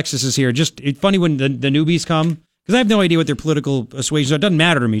thing, Alexis is here. Just it's funny when the newbies come, because I have no idea what their political persuasions are. It doesn't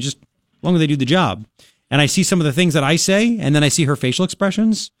matter to me, just as long as they do the job. And I see some of the things that I say, and then I see her facial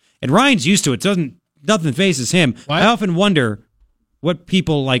expressions. And Ryan's used to it. Nothing faces him. What? I often wonder what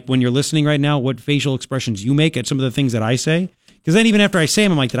people like when you're listening right now, what facial expressions you make at some of the things that I say. Because then even after I say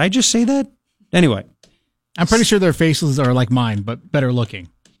them, I'm like, did I just say that? Anyway. I'm pretty sure their faces are like mine, but better looking.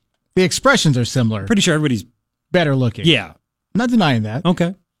 The expressions are similar. Pretty sure everybody's better looking. Yeah. I'm not denying that.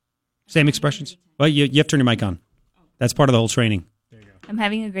 Okay. Same expressions. Well, you have to turn your mic on. That's part of the whole training. There you go. I'm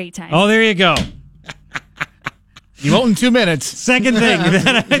having a great time. Oh, there you go. You won't in 2 minutes. Second thing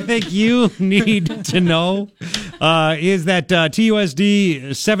that I think you need to know is that TUSD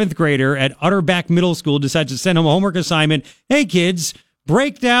 7th grader at Utterback Middle School decides to send home a homework assignment. Hey, kids,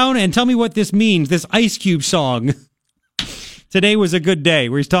 break down and tell me what this means, this Ice Cube song. Today was a good day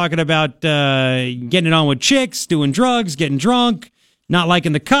where he's talking about getting it on with chicks, doing drugs, getting drunk, not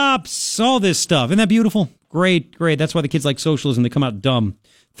liking the cops, all this stuff. Isn't that beautiful? Great, great. That's why the kids like socialism. They come out dumb.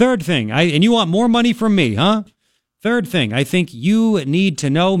 Third thing, and you want more money from me, huh? Third thing, I think you need to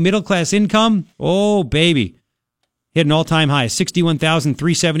know middle-class income. Oh, baby. Hit an all-time high,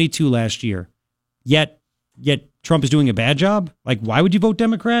 $61,372 last year. Yet Trump is doing a bad job? Like, why would you vote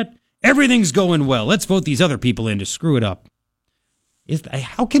Democrat? Everything's going well. Let's vote these other people in to screw it up.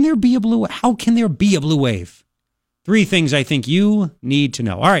 How can there be a blue wave? 3 things I think you need to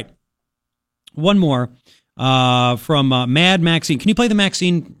know. All right. One more from Mad Maxine. Can you play the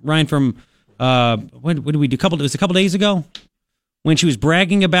Maxine, Ryan, from when did we do? It was a couple days ago when she was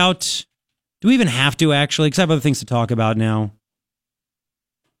bragging about. Do we even have to actually? Because I have other things to talk about now.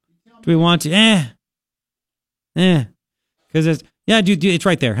 Do we want to? Because it's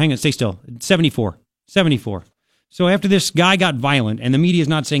right there. Hang on, stay still. 74. So after this guy got violent, and the media is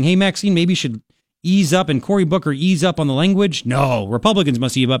not saying, "Hey, Maxine, maybe you should ease up," and Cory Booker ease up on the language. No, Republicans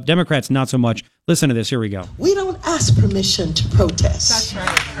must ease up. Democrats not so much. Listen to this. Here we go. We don't ask permission to protest. That's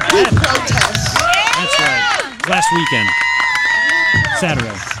right. We protest. That's right. Last weekend.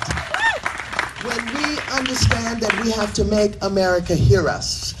 Saturday. When we understand that we have to make America hear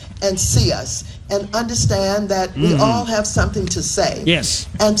us and see us and understand that we all have something to say. Yes.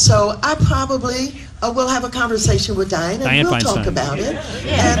 And so I probably we'll have a conversation with Diane, and we'll talk about it.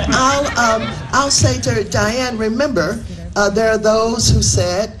 Yeah. And I'll say to her, Diane, remember, there are those who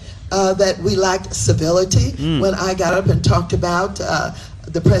said that we lacked civility when I got up and talked about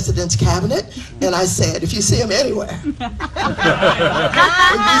the president's cabinet, and I said, if you see him anywhere, if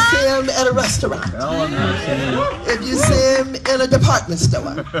you see him at a restaurant, if you see him in a department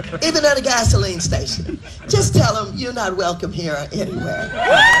store, even at a gasoline station, just tell him you're not welcome here or anywhere.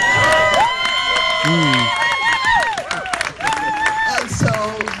 And so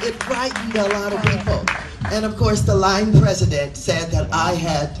it frightened a lot of people. And of course, the lying president said that I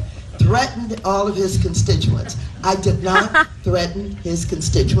had threatened all of his constituents. I did not threaten his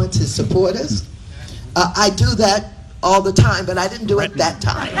constituents, his supporters. I do that all the time, but I didn't do it that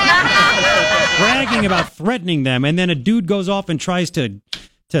time. Bragging about threatening them, and then a dude goes off and tries to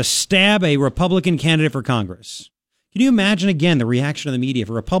stab a Republican candidate for Congress. Can you imagine, again, the reaction of the media if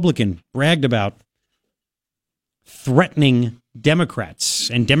a Republican bragged about threatening Democrats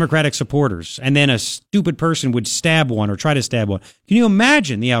and Democratic supporters, and then a stupid person would stab one or try to stab one? Can you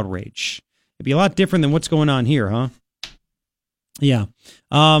imagine the outrage? It'd be a lot different than what's going on here, huh? Yeah.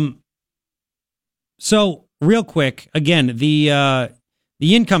 So real quick, again, the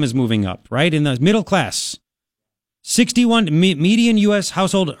income is moving up, right? In the middle class, 61 median U.S.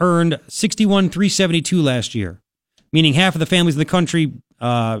 household earned 61,372 last year, meaning half of the families in the country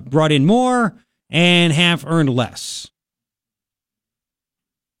brought in more and half earned less.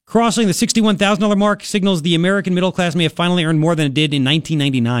 Crossing the $61,000 mark signals the American middle class may have finally earned more than it did in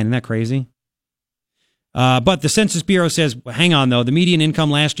 1999. Isn't that crazy? But the Census Bureau says, hang on, though, the median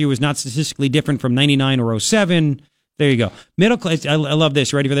income last year was not statistically different from 99 or 07. There you go. Middle class, I love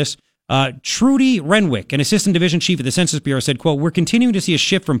this. You ready for this? Trudy Renwick, an assistant division chief at the Census Bureau, said, quote, we're continuing to see a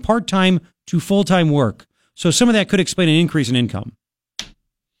shift from part-time to full-time work. So some of that could explain an increase in income.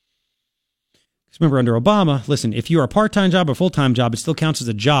 Remember, under Obama, listen, if you're a part-time job or full-time job, it still counts as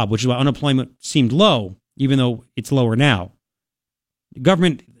a job, which is why unemployment seemed low, even though it's lower now. The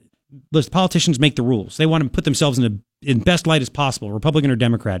government, the politicians make the rules. They want to put themselves in best light as possible, Republican or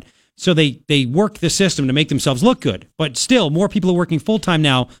Democrat. So they work the system to make themselves look good. But still, more people are working full-time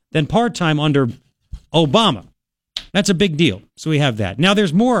now than part-time under Obama. That's a big deal. So we have that. Now,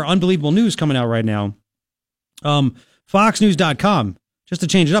 there's more unbelievable news coming out right now. FoxNews.com, just to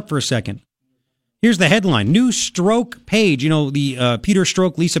change it up for a second. Here's the headline. New Stroke Page. You know, the Peter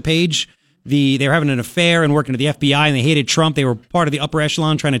Stroke, Lisa Page, they were having an affair and working at the FBI, and they hated Trump. They were part of the upper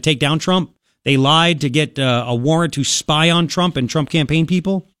echelon trying to take down Trump. They lied to get a warrant to spy on Trump and Trump campaign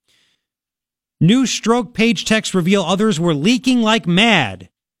people. New Stroke Page texts reveal others were leaking like mad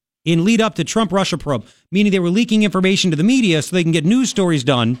in lead up to Trump-Russia probe, meaning they were leaking information to the media so they can get news stories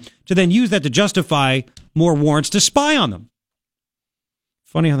done to then use that to justify more warrants to spy on them.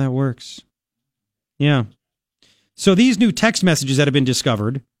 Funny how that works. Yeah. So these new text messages that have been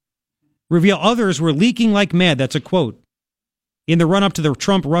discovered reveal others were leaking like mad. That's a quote. In the run-up to the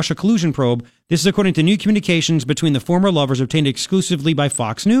Trump-Russia collusion probe, this is according to new communications between the former lovers obtained exclusively by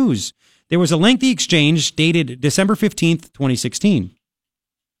Fox News. There was a lengthy exchange dated December 15th, 2016.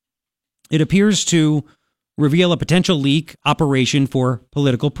 It appears to reveal a potential leak operation for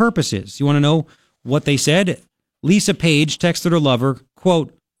political purposes. You want to know what they said? Lisa Page texted her lover,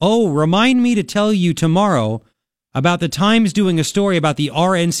 quote, oh, remind me to tell you tomorrow about the Times doing a story about the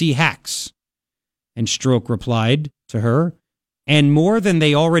RNC hacks. And Stroke replied to her, and more than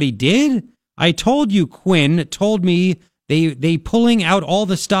they already did? I told you, Quinn told me they pulling out all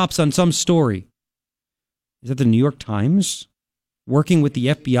the stops on some story. Is that the New York Times working with the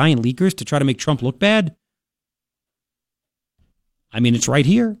FBI and leakers to try to make Trump look bad? I mean, it's right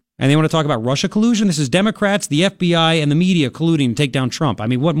here. And they want to talk about Russia collusion. This is Democrats, the FBI, and the media colluding to take down Trump. I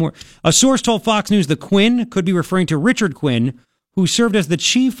mean, what more? A source told Fox News the Quinn could be referring to Richard Quinn, who served as the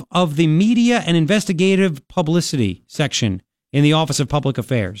chief of the media and investigative publicity section in the Office of Public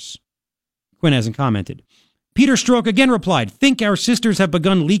Affairs. Quinn hasn't commented. Peter Stroke again replied, think our sisters have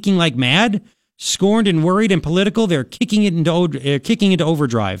begun leaking like mad? Scorned and worried and political, they're kicking into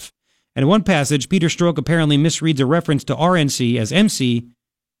overdrive. And in one passage, Peter Stroke apparently misreads a reference to RNC as MC,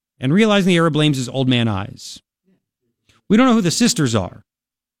 and realizing the error blames his old man eyes. We don't know who the sisters are.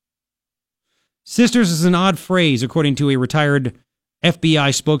 Sisters is an odd phrase, according to a retired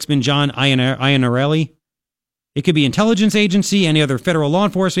FBI spokesman, John Iannarelli. It could be intelligence agency, any other federal law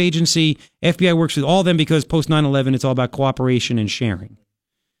enforcement agency. FBI works with all of them because post 9/11, it's all about cooperation and sharing.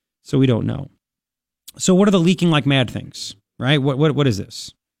 So we don't know. So what are the leaking like mad things, right? What is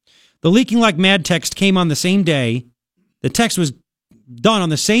this? The leaking like mad text came on the same day. The text was done on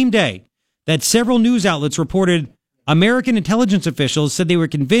the same day that several news outlets reported American intelligence officials said they were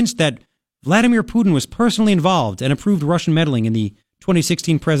convinced that Vladimir Putin was personally involved and approved Russian meddling in the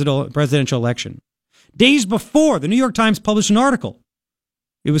 2016 presidential election. Days before, the New York Times published an article.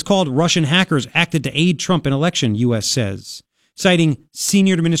 It was called Russian Hackers Acted to Aid Trump in Election, U.S. says, citing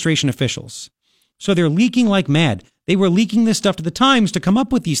senior administration officials. So they're leaking like mad. They were leaking this stuff to the Times to come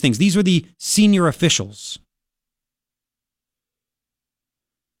up with these things. These are the senior officials.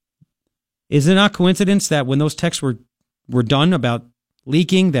 Is it not coincidence that when those texts were done about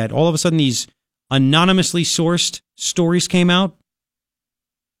leaking, that all of a sudden these anonymously sourced stories came out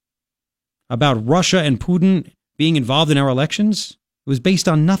about Russia and Putin being involved in our elections? It was based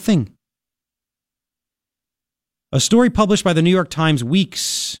on nothing. A story published by the New York Times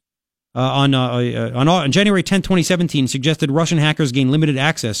weeks on January 10, 2017, suggested Russian hackers gained limited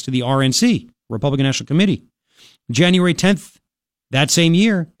access to the RNC, Republican National Committee. January 10th, that same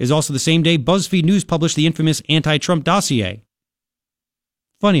year, is also the same day BuzzFeed News published the infamous anti-Trump dossier.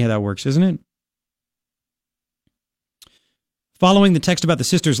 Funny how that works, isn't it? Following the text about the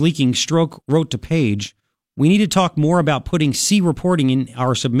sisters leaking, Stroke wrote to Page, "We need to talk more about putting C reporting in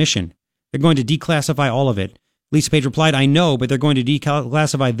our submission. They're going to declassify all of it." Lisa Page replied, "I know, but they're going to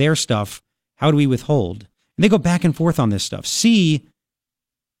declassify their stuff. How do we withhold?" And they go back and forth on this stuff. C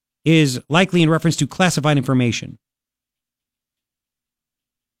is likely in reference to classified information.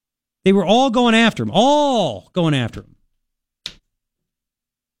 They were all going after him. All going after him.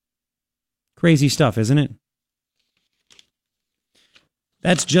 Crazy stuff, isn't it?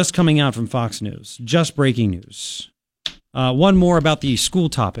 That's just coming out from Fox News. Just breaking news. One more about the school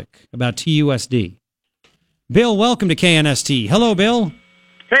topic, about TUSD. Bill, welcome to KNST. Hello, Bill.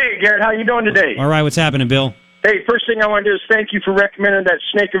 Hey, Garrett, how you doing today? All right, what's happening, Bill? Hey, first thing I want to do is thank you for recommending that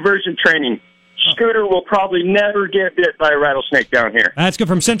snake aversion training. Scooter will probably never get bit by a rattlesnake down here. That's good,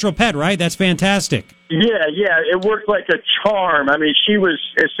 from Central Pet, right? That's fantastic. Yeah, it worked like a charm. I mean, she was,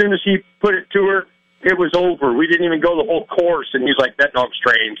 as soon as he put it to her, it was over. We didn't even go the whole course, and he's like, "That dog's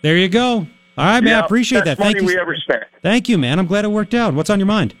trained." There you go. All right, man, I appreciate that. Thank Thank you. you. We ever spent. Thank you, man. I'm glad it worked out. What's on your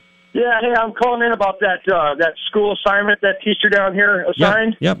mind? Yeah, hey, I'm calling in about that school assignment that teacher down here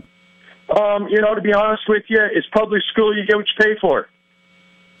assigned. Yep. To be honest with you, it's public school. You get what you pay for.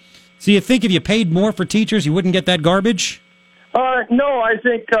 So you think if you paid more for teachers, you wouldn't get that garbage? No, I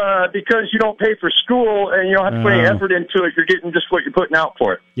think because you don't pay for school and you don't have to put any effort into it, you're getting just what you're putting out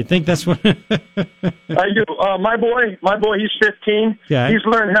for it. You think that's what? I do. My boy, he's 15. Yeah. He's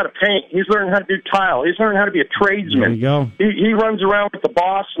learning how to paint. He's learning how to do tile. He's learning how to be a tradesman. There you go. He runs around with the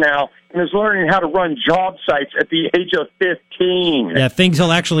boss now and is learning how to run job sites at the age of 15. Yeah, things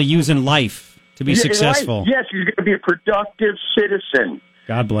he'll actually use in life to be successful. Right. Yes, he's going to be a productive citizen.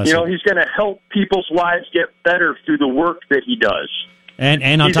 God bless him. He's going to help people's lives get better through the work that he does.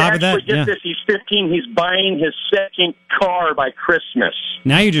 And on top of that, get this, he's 15, he's buying his second car by Christmas.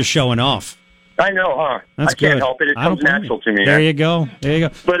 Now you're just showing off. I know, huh? That's I can't good. help it. It comes natural to me. There you go. But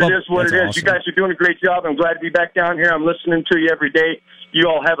it is what it is. Awesome. You guys are doing a great job. I'm glad to be back down here. I'm listening to you every day. You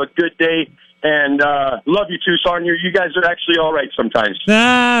all have a good day. And love you too, son. You guys are actually all right sometimes.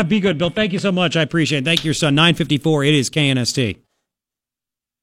 Be good, Bill. Thank you so much. I appreciate it. Thank you, your son. 954. It is KNST.